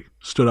immediately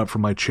stood up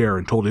from my chair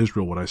and told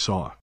Israel what I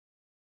saw.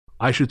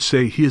 I should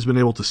say he has been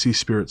able to see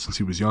spirits since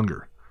he was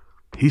younger.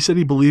 He said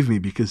he believed me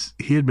because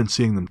he had been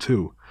seeing them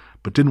too,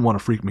 but didn't want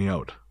to freak me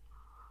out.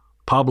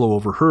 Pablo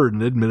overheard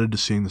and admitted to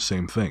seeing the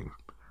same thing.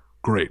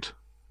 Great.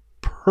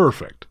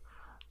 Perfect.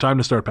 Time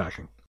to start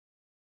packing.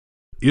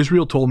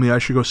 Israel told me I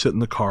should go sit in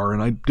the car,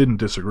 and I didn't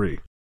disagree.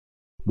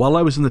 While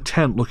I was in the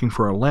tent looking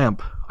for a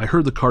lamp, I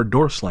heard the car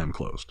door slam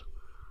closed.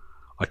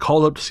 I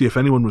called up to see if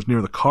anyone was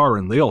near the car,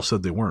 and they all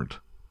said they weren't.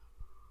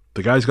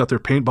 The guys got their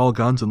paintball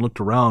guns and looked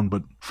around,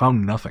 but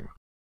found nothing.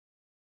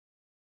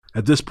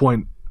 At this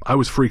point, I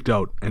was freaked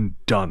out and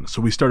done,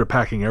 so we started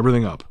packing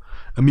everything up.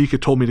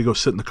 Amika told me to go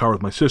sit in the car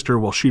with my sister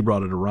while she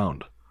brought it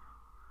around.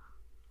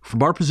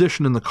 From our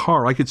position in the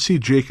car, I could see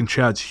Jake and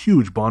Chad's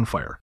huge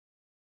bonfire.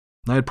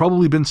 I had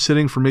probably been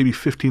sitting for maybe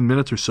 15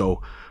 minutes or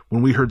so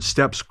when we heard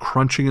steps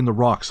crunching in the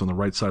rocks on the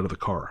right side of the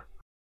car.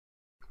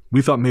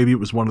 We thought maybe it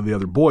was one of the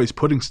other boys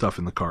putting stuff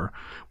in the car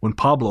when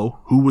Pablo,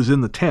 who was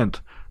in the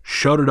tent,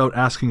 shouted out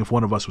asking if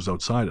one of us was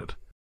outside it.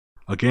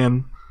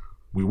 Again,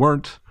 we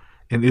weren't,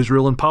 and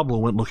Israel and Pablo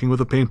went looking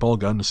with a paintball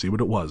gun to see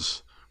what it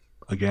was.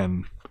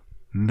 Again,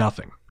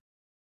 nothing.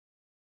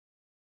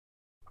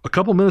 A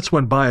couple minutes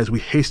went by as we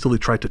hastily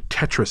tried to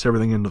Tetris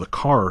everything into the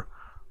car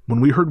when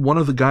we heard one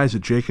of the guys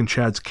at Jake and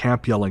Chad's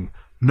camp yelling,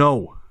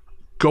 "No!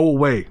 Go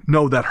away!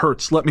 No, that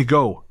hurts! Let me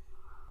go!"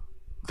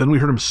 Then we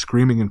heard him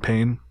screaming in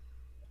pain,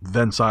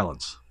 then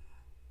silence.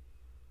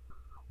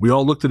 We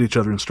all looked at each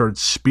other and started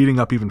speeding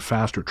up even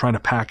faster, trying to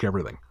pack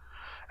everything.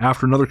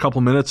 After another couple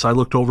minutes, I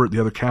looked over at the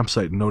other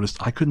campsite and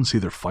noticed I couldn't see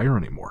their fire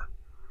anymore.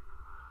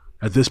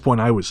 At this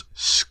point, I was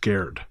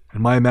scared,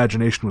 and my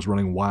imagination was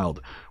running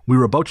wild. We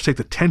were about to take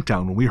the tent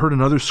down when we heard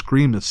another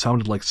scream that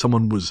sounded like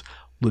someone was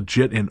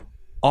legit in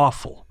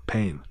awful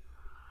pain,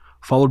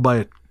 followed by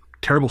a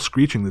terrible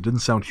screeching that didn't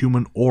sound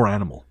human or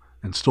animal,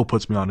 and still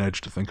puts me on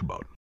edge to think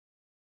about.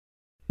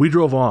 We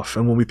drove off,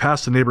 and when we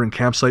passed the neighboring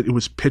campsite, it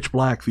was pitch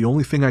black. The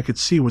only thing I could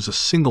see was a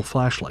single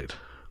flashlight.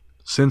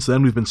 Since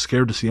then, we've been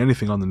scared to see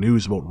anything on the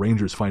news about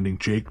rangers finding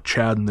Jake,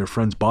 Chad, and their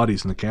friends'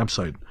 bodies in the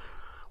campsite.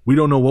 We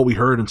don't know what we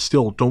heard and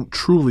still don't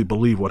truly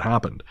believe what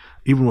happened,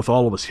 even with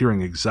all of us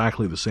hearing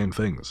exactly the same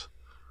things.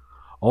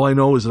 All I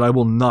know is that I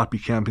will not be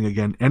camping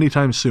again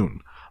anytime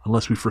soon,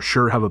 unless we for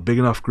sure have a big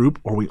enough group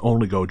or we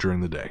only go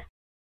during the day.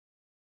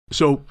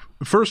 So,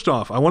 first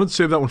off, I wanted to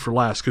save that one for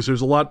last because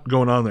there's a lot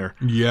going on there.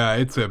 Yeah,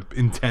 it's an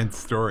intense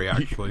story,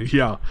 actually.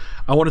 Yeah.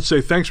 I want to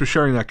say thanks for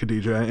sharing that,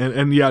 Khadija.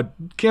 And yeah,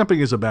 camping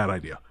is a bad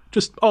idea.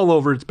 Just all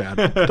over, it's bad.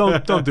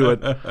 Don't do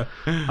it.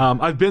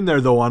 I've been there,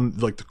 though, on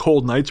like the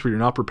cold nights where you're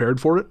not prepared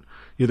for it.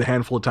 You know, the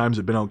handful of times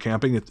I've been out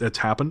camping, it's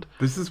happened.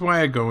 This is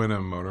why I go in a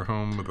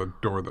motorhome with a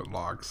door that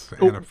locks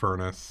and a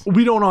furnace.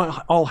 We don't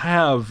all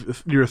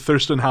have your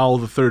Thurston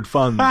Howell III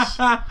funds.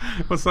 Well,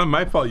 it's not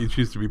my fault you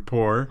choose to be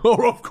poor.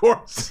 Oh, of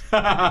course.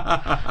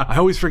 I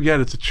always forget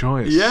it's a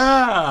choice.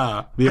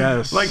 Yeah.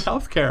 Yes. Like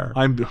healthcare.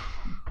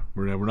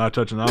 We're not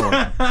touching that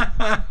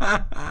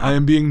one. I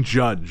am being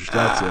judged.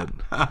 That's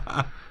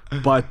it.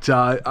 But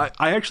I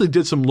actually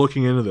did some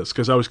looking into this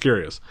because I was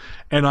curious.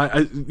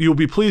 And you'll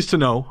be pleased to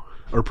know,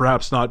 or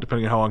perhaps not,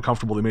 depending on how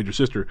uncomfortable they made your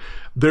sister,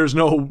 there's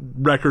no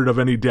record of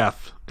any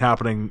death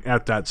happening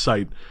at that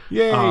site.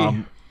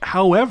 Yay.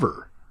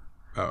 However,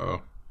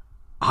 Uh-oh.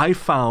 I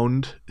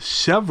found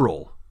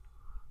several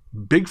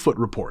Bigfoot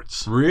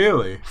reports.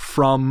 Really?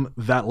 From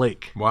that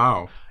lake.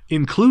 Wow.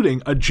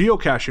 Including a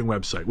geocaching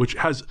website, which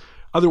has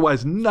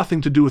otherwise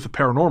nothing to do with the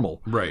paranormal.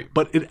 Right.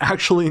 But it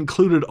actually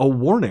included a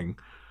warning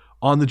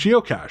on the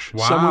geocache.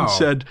 Wow. Someone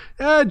said,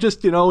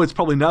 it's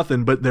probably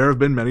nothing, but there have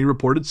been many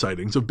reported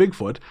sightings of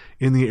Bigfoot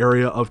in the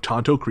area of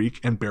Tonto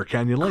Creek and Bear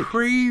Canyon Lake.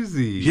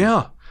 Crazy.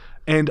 Yeah.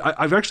 And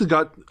I've actually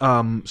got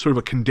sort of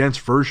a condensed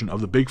version of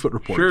the Bigfoot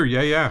report. Sure,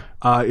 yeah.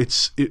 It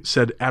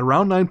said, at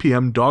around 9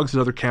 p.m., dogs at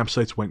other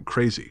campsites went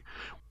crazy.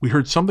 We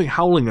heard something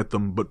howling at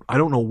them, but I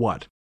don't know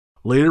what.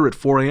 Later at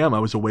 4 a.m., I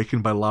was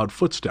awakened by loud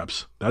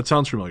footsteps. That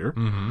sounds familiar.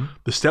 Mm-hmm.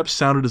 The steps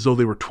sounded as though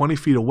they were 20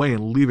 feet away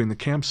and leaving the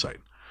campsite.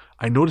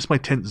 I noticed my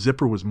tent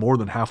zipper was more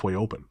than halfway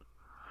open.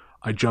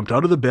 I jumped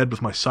out of the bed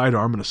with my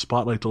sidearm and a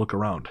spotlight to look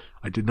around.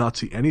 I did not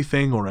see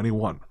anything or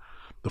anyone.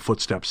 The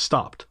footsteps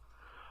stopped.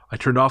 I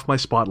turned off my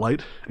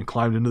spotlight and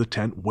climbed into the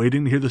tent,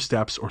 waiting to hear the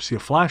steps or see a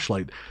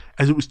flashlight,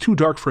 as it was too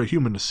dark for a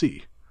human to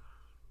see.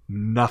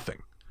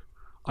 Nothing.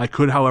 I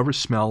could, however,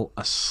 smell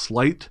a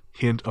slight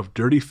hint of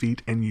dirty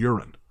feet and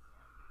urine.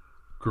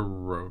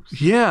 Gross.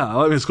 Yeah,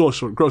 I mean, it's gross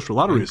for a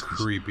lot of And reasons.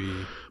 creepy.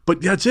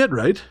 But that's it,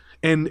 right?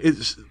 And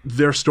it's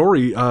their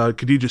story,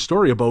 Khadijah's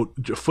story about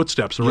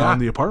footsteps around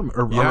the apartment,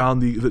 or around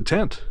the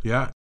tent.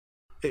 Yeah.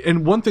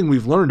 And one thing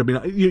we've learned, I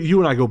mean, you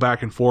and I go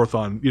back and forth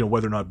on,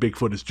 whether or not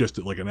Bigfoot is just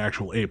like an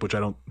actual ape, which I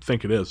don't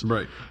think it is.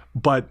 Right.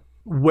 But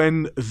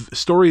when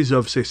stories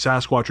of, say,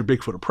 Sasquatch or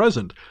Bigfoot are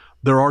present,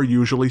 there are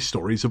usually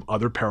stories of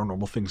other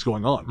paranormal things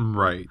going on.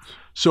 Right.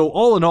 So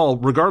all in all,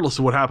 regardless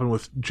of what happened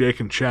with Jake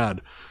and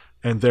Chad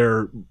and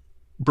their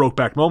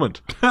Brokeback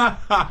moment,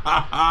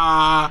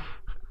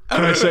 can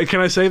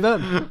I say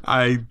that?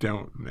 I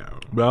don't know.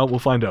 Well, we'll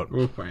find out.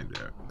 We'll find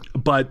out.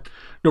 But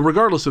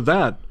regardless of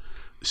that,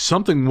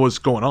 something was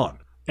going on,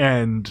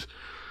 and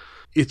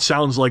it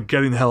sounds like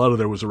getting the hell out of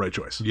there was the right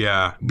choice.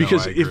 Yeah. No,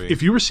 Because I agree.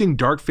 if you were seeing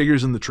dark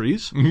figures in the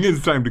trees,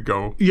 it's time to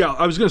go. yeah,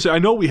 I was going to say, I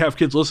know we have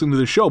kids listening to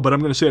this show, but I'm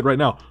going to say it right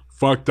now.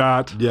 Fuck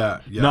that. Yeah.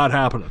 Not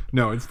happening.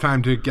 No, it's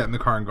time to get in the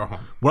car and go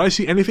home. When I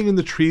see anything in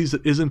the trees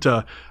that isn't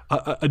a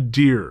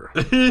deer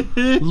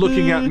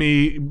looking at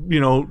me,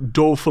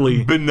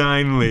 dolefully,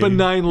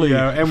 Benignly.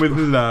 Yeah, and with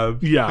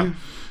love. yeah.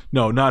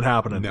 No, not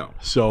happening. No.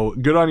 So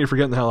good on you for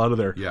getting the hell out of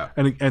there. Yeah.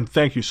 And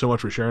thank you so much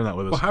for sharing that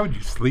with us. Well, how would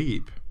you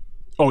sleep?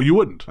 Oh, you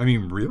wouldn't? I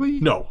mean, really?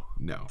 No.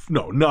 No.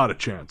 No, not a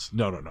chance.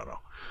 No.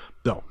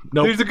 No.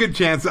 There's a good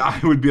chance I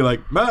would be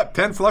like,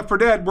 tent's left for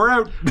dead. We're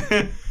out.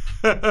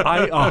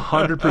 I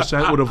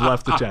 100% would have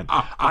left the tent.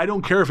 I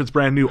don't care if it's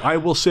brand new. I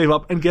will save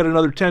up and get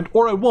another tent,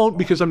 or I won't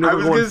because I'm I never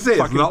was going going to say,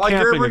 it's fucking not like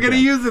you're camping ever going to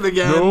again. use it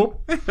again. Nope.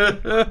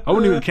 I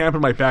wouldn't even camp in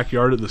my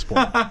backyard at this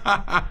point.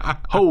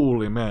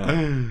 Holy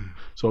man.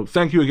 So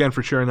thank you again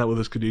for sharing that with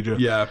us, Khadijah.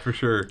 Yeah, for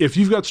sure. If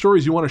you've got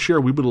stories you want to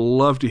share, we would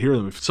love to hear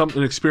them. If it's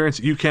an experience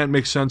that you can't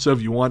make sense of,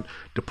 you want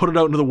to put it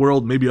out into the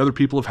world, maybe other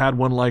people have had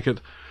one like it,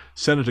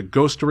 send it to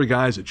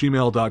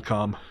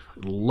ghoststoryguys@gmail.com.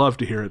 Love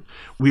to hear it.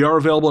 We are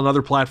available on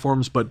other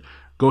platforms, but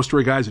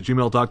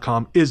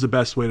ghoststoryguys@gmail.com is the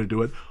best way to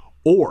do it.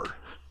 Or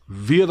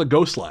via the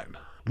Ghost Line.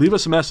 Leave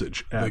us a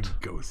message at The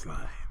ghost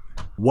line.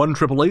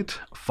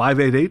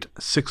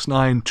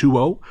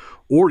 1-888-588-6920,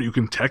 or you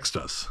can text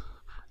us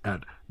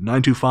at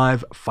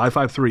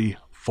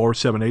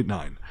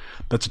 925-553-4789.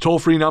 That's a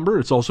toll-free number.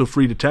 It's also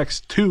free to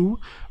text too,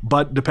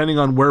 but depending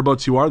on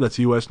whereabouts you are, that's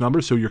a U.S. number,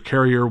 so your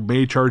carrier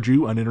may charge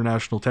you an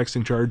international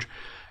texting charge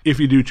if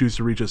you do choose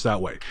to reach us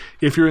that way.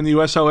 If you're in the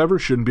U.S., however,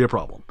 shouldn't be a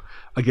problem.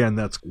 Again,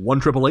 that's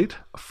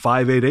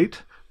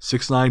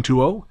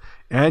 1-888-588-6920,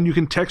 and you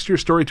can text your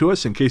story to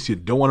us in case you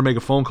don't want to make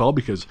a phone call,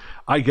 because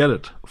I get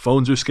it.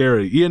 Phones are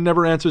scary. Ian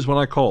never answers when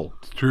I call.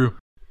 It's true.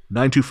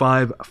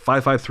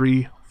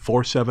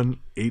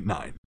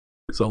 925-553-4789.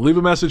 So leave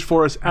a message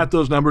for us at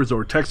those numbers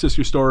or text us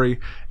your story,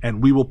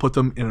 and we will put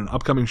them in an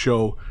upcoming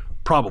show,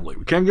 probably.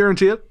 We can't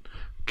guarantee it.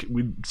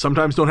 We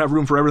sometimes don't have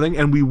room for everything,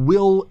 and we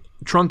will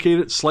truncate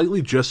it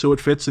slightly just so it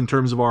fits in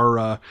terms of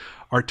our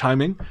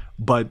timing,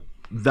 but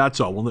that's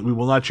all. We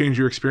will not change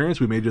your experience.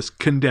 We may just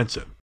condense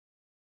it.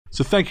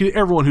 So thank you to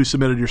everyone who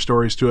submitted your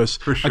stories to us.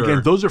 For sure.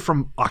 Again, those are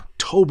from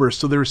October,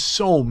 so there's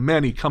so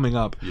many coming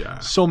up. Yeah.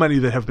 So many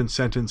that have been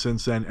sent in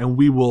since then, and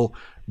we will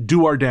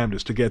do our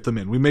damnedest to get them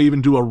in. We may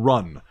even do a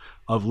run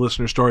of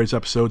listener stories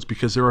episodes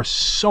because there are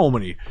so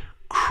many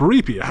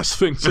creepy-ass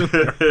things in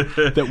there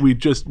that we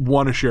just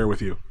want to share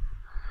with you.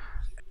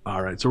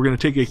 All right, so we're going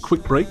to take a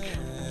quick break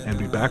and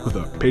be back with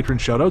a patron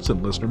shout-outs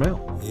and listener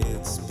mail.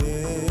 It's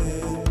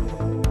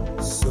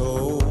been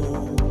so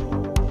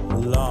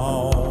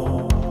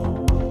long.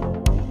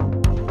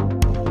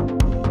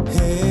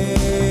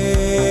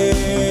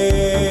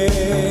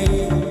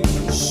 Hey,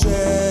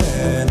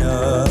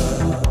 Shanna,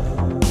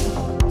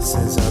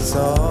 since I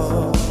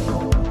saw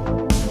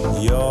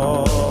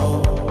your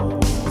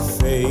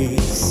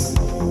face.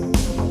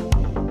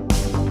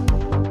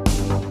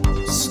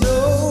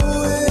 Snow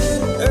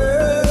in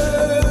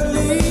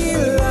early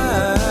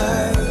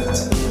light.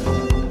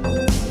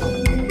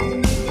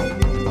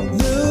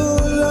 New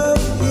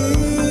love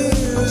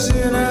is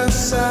in our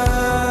sight.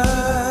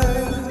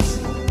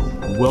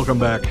 Welcome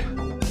back.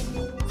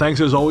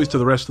 Thanks as always to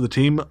the rest of the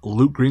team,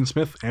 Luke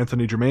Greensmith,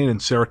 Anthony Germain,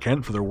 and Sarah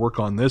Kent for their work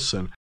on this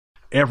and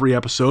every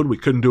episode. We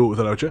couldn't do it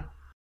without you.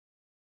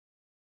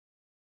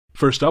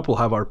 First up, we'll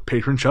have our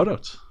patron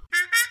shoutouts.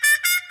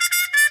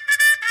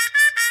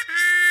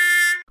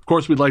 Of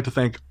course, we'd like to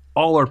thank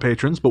all our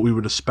patrons, but we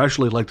would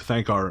especially like to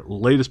thank our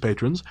latest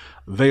patrons.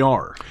 They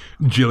are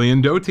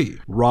Gillian Doty.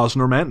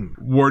 Rosner Manton,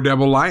 War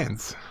Devil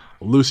Lyons.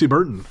 Lucy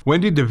Burton,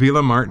 Wendy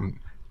Davila Martin.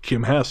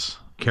 Kim Hess,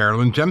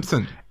 Carolyn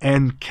Jemson.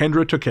 and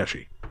Kendra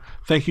Takeshi.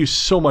 Thank you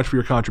so much for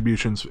your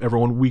contributions,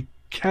 everyone. We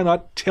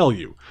cannot tell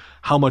you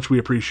how much we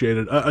appreciate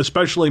it,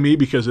 especially me,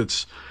 because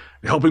it's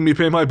helping me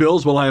pay my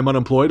bills while I am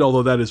unemployed,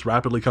 although that is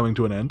rapidly coming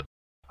to an end.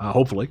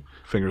 Hopefully,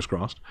 fingers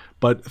crossed.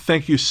 But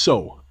thank you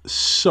so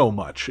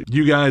much.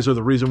 You guys are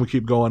the reason we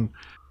keep going.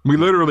 We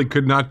literally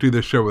could not do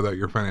this show without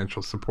your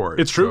financial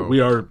support. It's true. So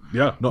We are,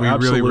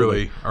 absolutely.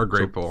 really are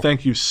grateful. So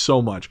thank you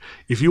so much.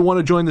 If you want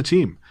to join the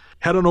team,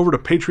 head on over to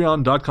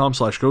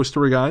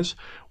patreon.com/ghoststoryguys.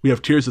 We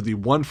have tiers at the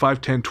 $1, $5,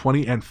 $10,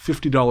 $20, and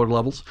 $50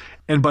 levels.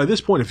 And by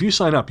this point, if you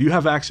sign up, you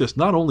have access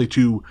not only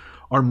to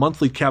our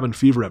monthly Cabin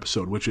Fever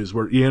episode, which is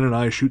where Ian and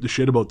I shoot the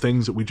shit about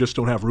things that we just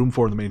don't have room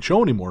for in the main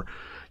show anymore.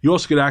 You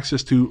also get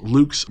access to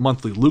Luke's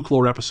monthly Luke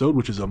Lore episode,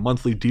 which is a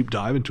monthly deep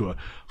dive into a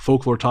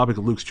folklore topic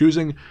of Luke's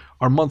choosing,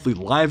 our monthly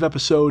live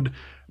episode,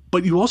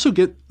 but you also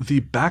get the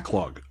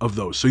backlog of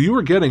those. So you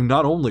are getting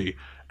not only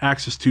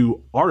access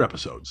to our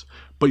episodes,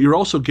 but you're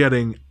also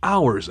getting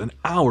hours and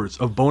hours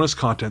of bonus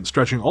content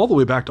stretching all the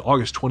way back to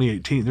August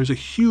 2018. There's a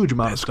huge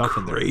amount of stuff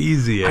in there.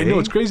 Crazy, eh? I know,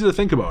 it's crazy to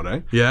think about,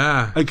 eh?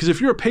 Yeah. Because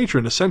if you're a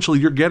patron, essentially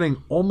you're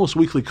getting almost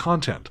weekly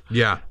content.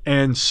 Yeah.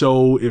 And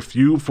so if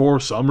you, for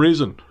some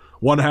reason,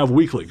 want to have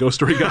weekly Ghost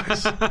Story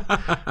Guys,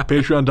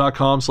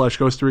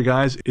 patreon.com/Ghost Story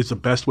Guys is the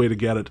best way to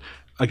get it.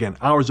 Again,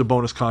 hours of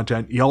bonus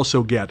content. You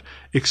also get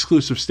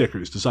exclusive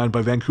stickers designed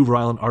by Vancouver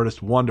Island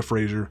artist Wanda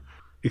Fraser,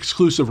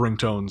 exclusive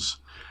ringtones.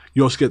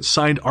 You also get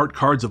signed art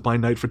cards of my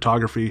night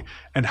photography.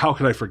 And how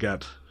could I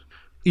forget?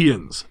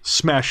 Ian's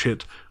smash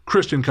hit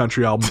Christian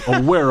country album,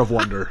 Aware of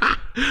Wonder.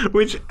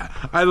 Which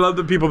I love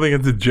that people think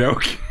it's a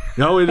joke.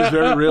 No, it is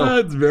very real.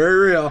 It's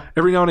very real.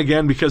 Every now and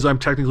again, because I'm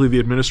technically the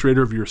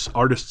administrator of your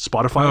artist's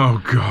Spotify,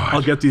 Oh, God.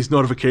 I'll get these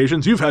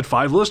notifications. You've had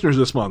 5 listeners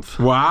this month.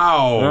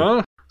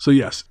 Wow. So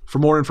yes, for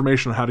more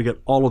information on how to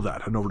get all of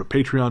that, head over to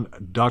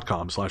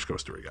patreon.com/Ghost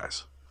Story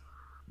Guys.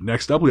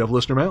 Next up, we have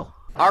listener mail.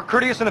 Our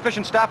courteous and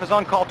efficient staff is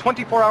on call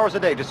 24 hours a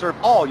day to serve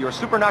all your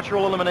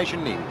supernatural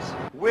elimination needs.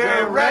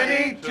 We're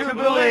ready to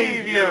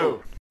believe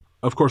you.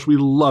 Of course, we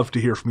love to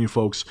hear from you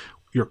folks,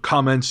 your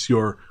comments,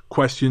 your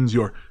questions,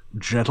 your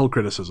gentle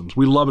criticisms.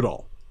 We love it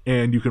all.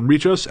 And you can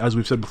reach us, as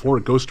we've said before,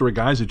 at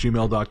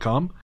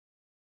ghoststoryguys@gmail.com.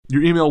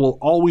 Your email will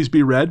always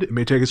be read. It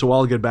may take us a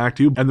while to get back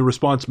to you, and the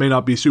response may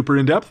not be super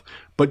in-depth,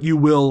 but you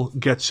will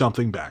get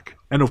something back.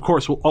 And of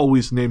course, we'll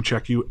always name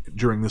check you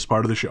during this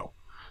part of the show.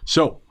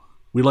 So,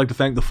 we'd like to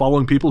thank the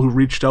following people who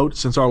reached out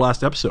since our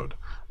last episode.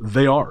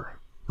 They are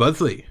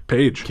Leslie,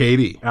 Paige,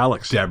 Katie,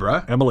 Alex,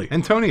 Deborah, Emily,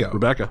 Antonio,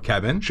 Rebecca,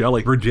 Kevin,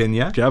 Shelley,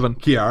 Virginia, Kevin,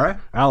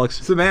 Kiara,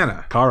 Alex,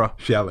 Savannah, Cara,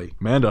 Shelley,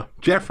 Amanda,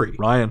 Jeffrey,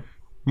 Ryan,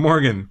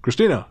 Morgan,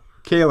 Christina,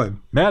 Kaylin,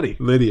 Maddie,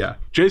 Lydia,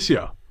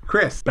 Jacia,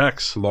 Chris,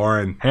 Bex,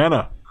 Lauren,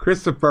 Hannah.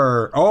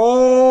 Christopher.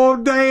 Oh,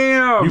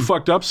 damn. You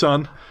fucked up,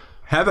 son.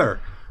 Heather,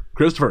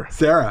 Christopher,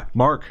 Sarah,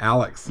 Mark,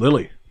 Alex,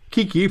 Lily,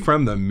 Kiki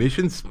from the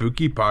Mission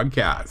Spooky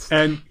podcast.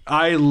 and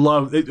I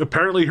love it.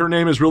 Apparently her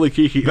name is really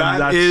Kiki. and That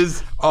that's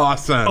is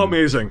awesome.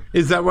 amazing.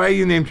 Is that why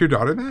you named your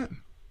daughter that?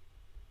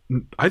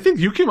 I think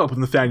you came up with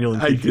Nathaniel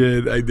and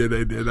Kiki. I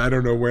did. I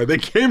don't know where they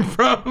came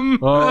from.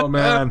 Oh,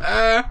 man.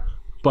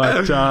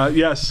 But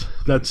yes,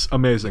 that's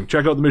amazing.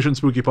 Check out the Mission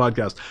Spooky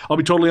podcast. I'll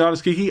be totally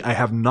honest, Kiki, I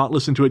have not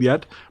listened to it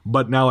yet,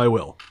 but now I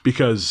will.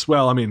 Because,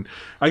 well, I mean,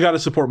 I got to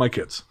support my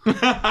kids.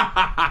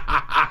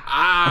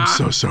 I'm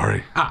so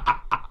sorry.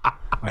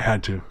 I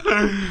had to.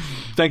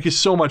 Thank you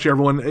so much,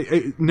 everyone.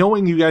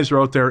 Knowing you guys are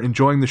out there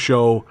enjoying the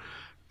show,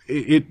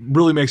 it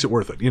really makes it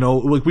worth it. You know,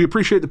 like, we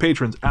appreciate the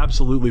patrons,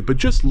 absolutely, but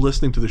just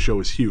listening to the show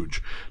is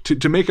huge.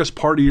 To make us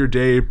part of your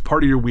day,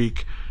 part of your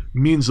week,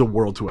 means the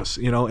world to us.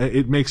 You know,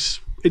 it makes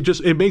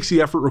the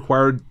effort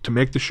required to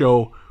make the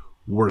show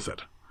worth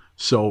it.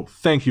 So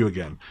thank you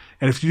again.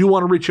 And if you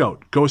want to reach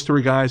out,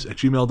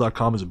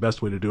 ghoststoryguys@gmail.com is the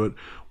best way to do it.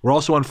 We're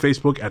also on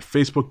Facebook at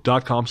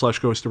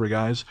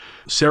facebook.com/ghoststoryguys.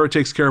 Sarah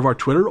takes care of our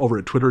Twitter over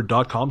at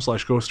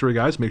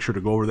twitter.com/ghoststoryguys. Make sure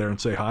to go over there and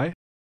say hi.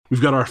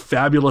 We've got our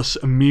fabulous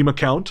meme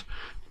account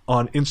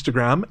on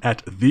Instagram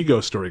at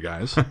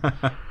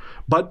 @theghoststoryguys.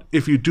 But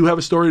if you do have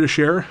a story to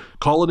share,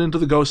 call it into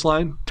the ghost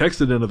line,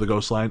 text it into the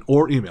ghost line,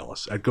 or email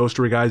us at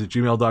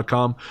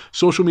ghoststoryguys@gmail.com.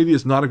 Social media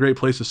is not a great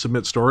place to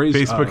submit stories.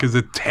 Facebook is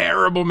a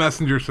terrible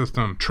messenger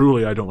system.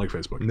 Truly, I don't like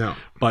Facebook. No.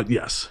 But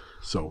yes.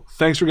 So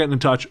thanks for getting in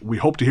touch. We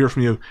hope to hear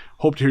from you,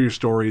 hope to hear your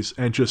stories,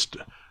 and just,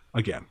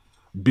 again,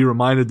 be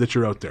reminded that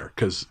you're out there,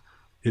 because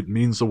it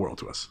means the world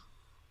to us.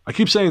 I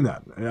keep saying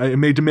that. It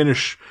may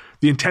diminish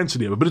the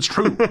intensity of it, but it's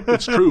true.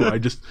 It's true.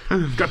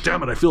 God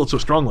damn it, I feel it so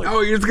strongly.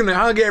 Oh, you're just going to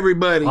hug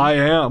everybody. I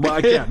am. Well,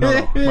 I can't.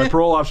 No. My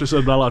parole officer said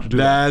I'm not allowed to do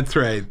that. That's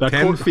right. That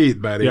 10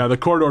 feet, buddy. Yeah, the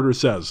court order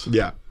says.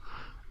 Yeah.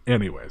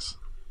 Anyways.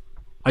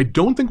 I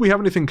don't think we have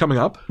anything coming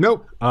up.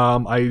 Nope.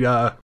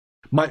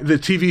 The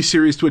TV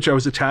series to which I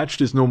was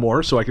attached is no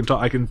more, so I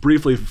can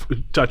briefly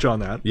touch on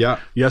that. Yeah.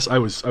 Yes, I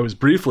was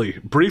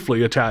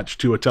briefly attached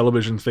to a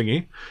television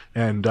thingy,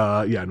 and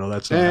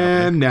that's not happening.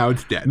 And now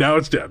it's dead. Now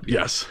it's dead.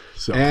 Yes.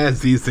 So as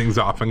these things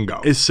often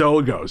go. so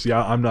it goes.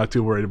 Yeah, I'm not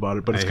too worried about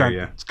it, but it's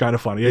kind of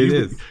funny.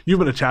 Yeah, you've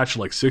been attached to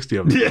like 60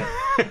 of them. Yeah.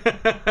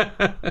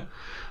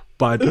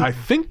 But I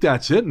think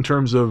that's it in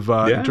terms of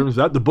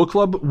that. The book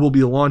club will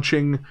be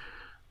launching,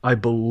 I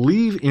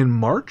believe, in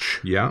March.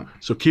 Yeah.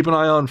 So keep an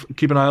eye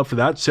out for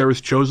that.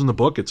 Sarah's chosen the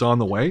book. It's on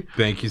the way.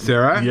 Thank you,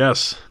 Sarah.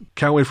 Yes.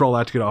 Can't wait for all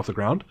that to get off the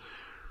ground.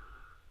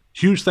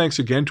 Huge thanks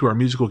again to our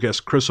musical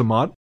guest, Chris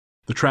Amott.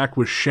 The track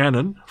was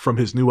Shannon from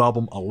his new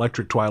album,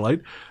 Electric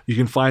Twilight. You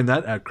can find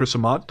that at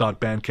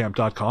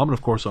chrisamott.bandcamp.com and,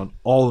 of course, on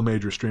all the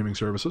major streaming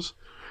services.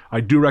 I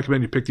do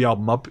recommend you pick the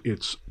album up.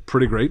 It's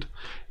pretty great.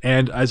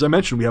 And as I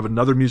mentioned, we have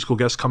another musical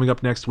guest coming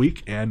up next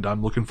week, and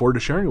I'm looking forward to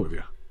sharing it with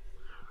you.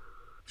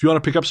 If you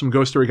want to pick up some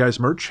Ghost Story Guys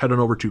merch, head on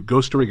over to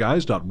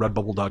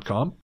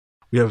ghoststoryguys.redbubble.com.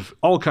 We have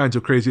all kinds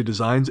of crazy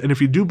designs, and if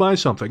you do buy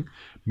something,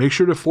 make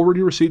sure to forward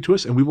your receipt to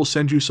us, and we will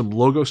send you some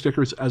logo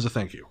stickers as a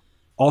thank you.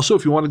 Also,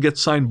 if you want to get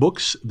signed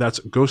books, that's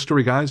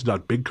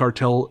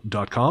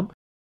ghoststoryguys.bigcartel.com.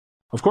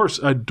 Of course,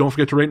 don't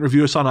forget to rate and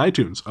review us on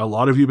iTunes. A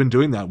lot of you have been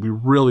doing that. We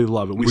really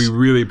love it. We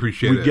really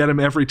appreciate it. We get them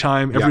every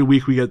time. Every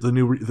week we get the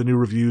new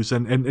reviews,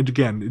 and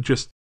again, it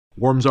just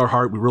warms our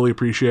heart. We really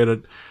appreciate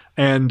it.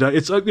 And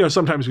it's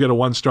sometimes we get a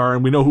 1-star,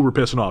 and we know who we're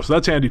pissing off, so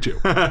that's handy too.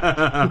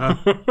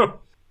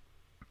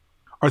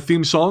 Our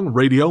theme song,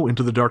 Radio,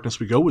 Into the Darkness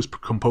We Go, was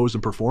composed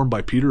and performed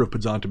by Peter of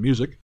Pizzanta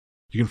Music.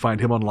 You can find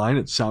him online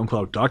at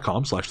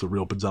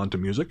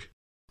soundcloud.com/therealpizzantamusic.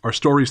 Our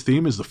story's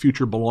theme is The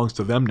Future Belongs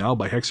to Them Now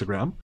by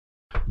Hexagram.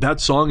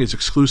 That song is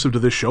exclusive to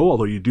this show,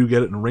 although you do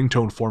get it in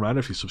ringtone format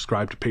if you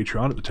subscribe to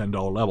Patreon at the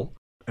 $10 level.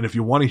 And if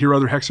you want to hear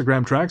other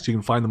Hexagram tracks, you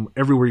can find them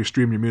everywhere you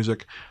stream your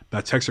music.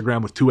 That's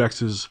Hexagram with 2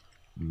 X's,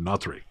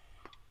 not 3.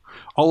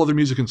 All other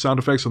music and sound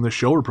effects on this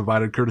show are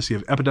provided courtesy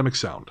of Epidemic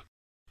Sound.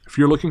 If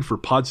you're looking for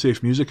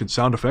pod-safe music and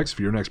sound effects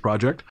for your next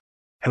project,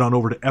 head on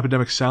over to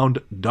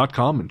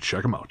epidemicsound.com and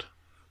check them out.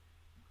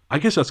 I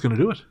guess that's going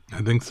to do it.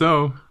 I think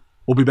so.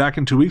 We'll be back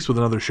in 2 weeks with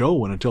another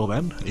show, and until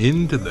then,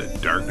 Into the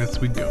darkness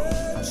we go.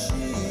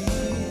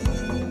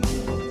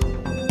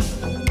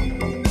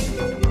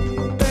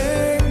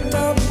 Banged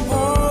up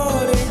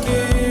heartache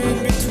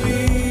in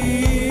between.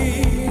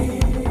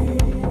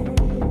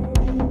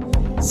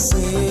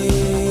 Say,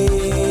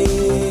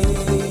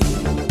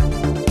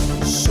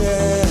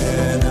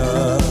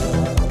 Shanna,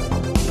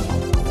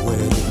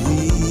 where did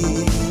we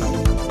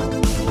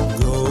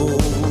go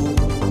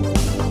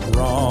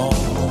wrong?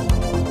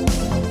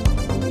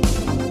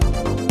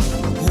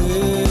 Hey,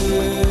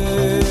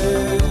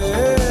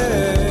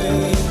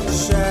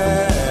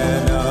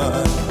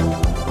 Shannon,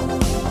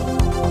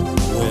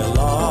 we're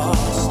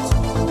lost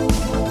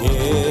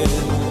in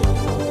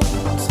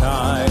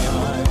time.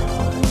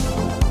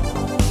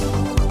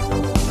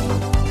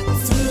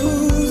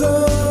 Through the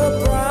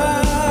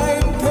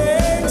bright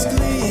page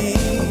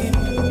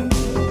gleam,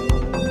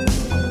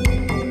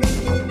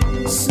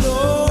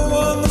 snow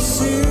on the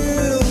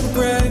silk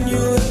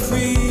granular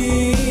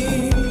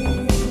cream.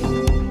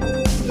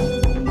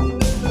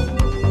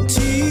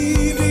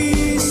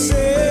 TV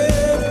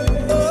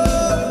said,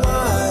 oh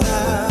my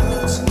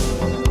house,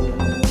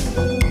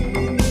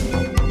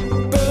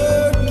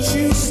 but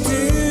you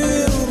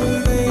still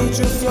made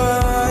your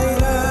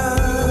flight out.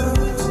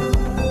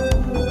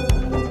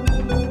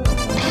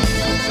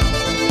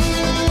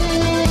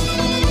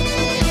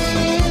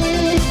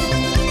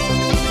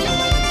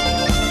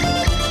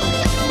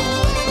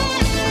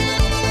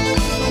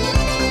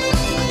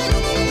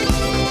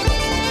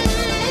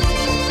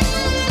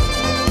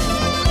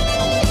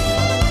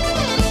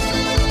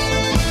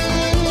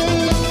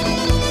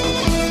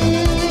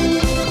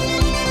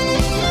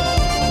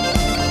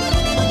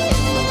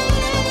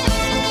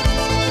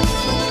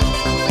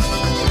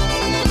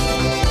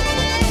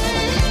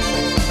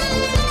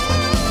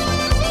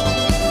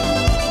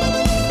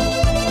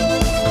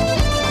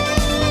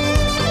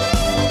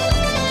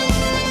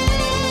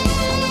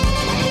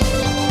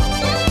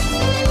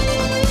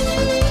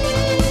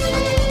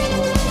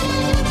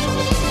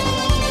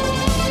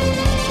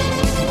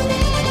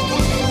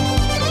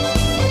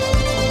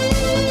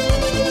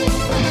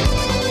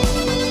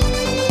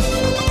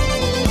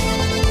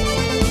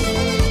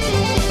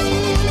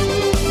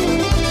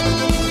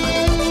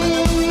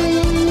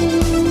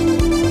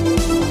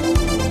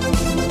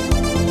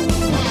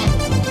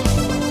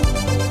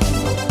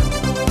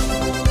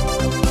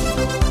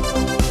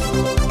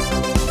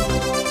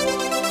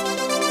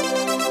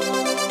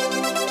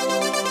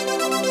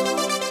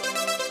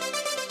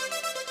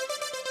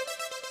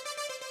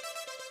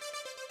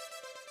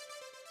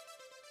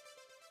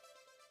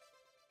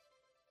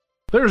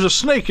 there's a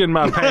snake in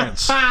my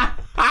pants.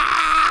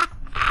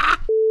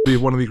 Be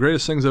one of the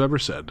greatest things I've ever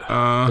said.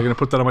 They're going to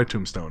put that on my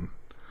tombstone.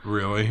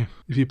 Really?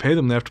 If you pay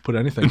them, they have to put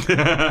anything.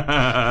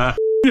 half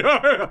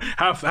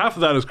of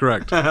that is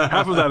correct.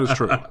 Half of that is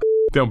true.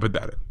 Don't put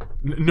that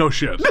in. No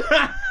shit.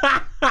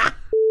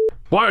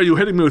 Why are you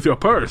hitting me with your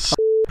purse?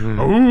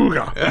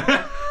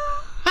 Ooga.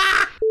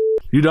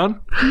 You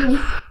done?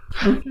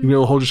 You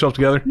gonna hold yourself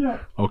together? Yeah.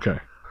 Okay.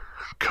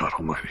 God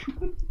almighty.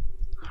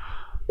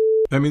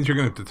 That means you're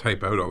going to have to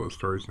type out all those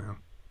stories now.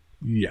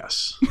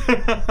 Yes.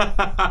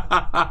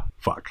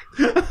 Fuck.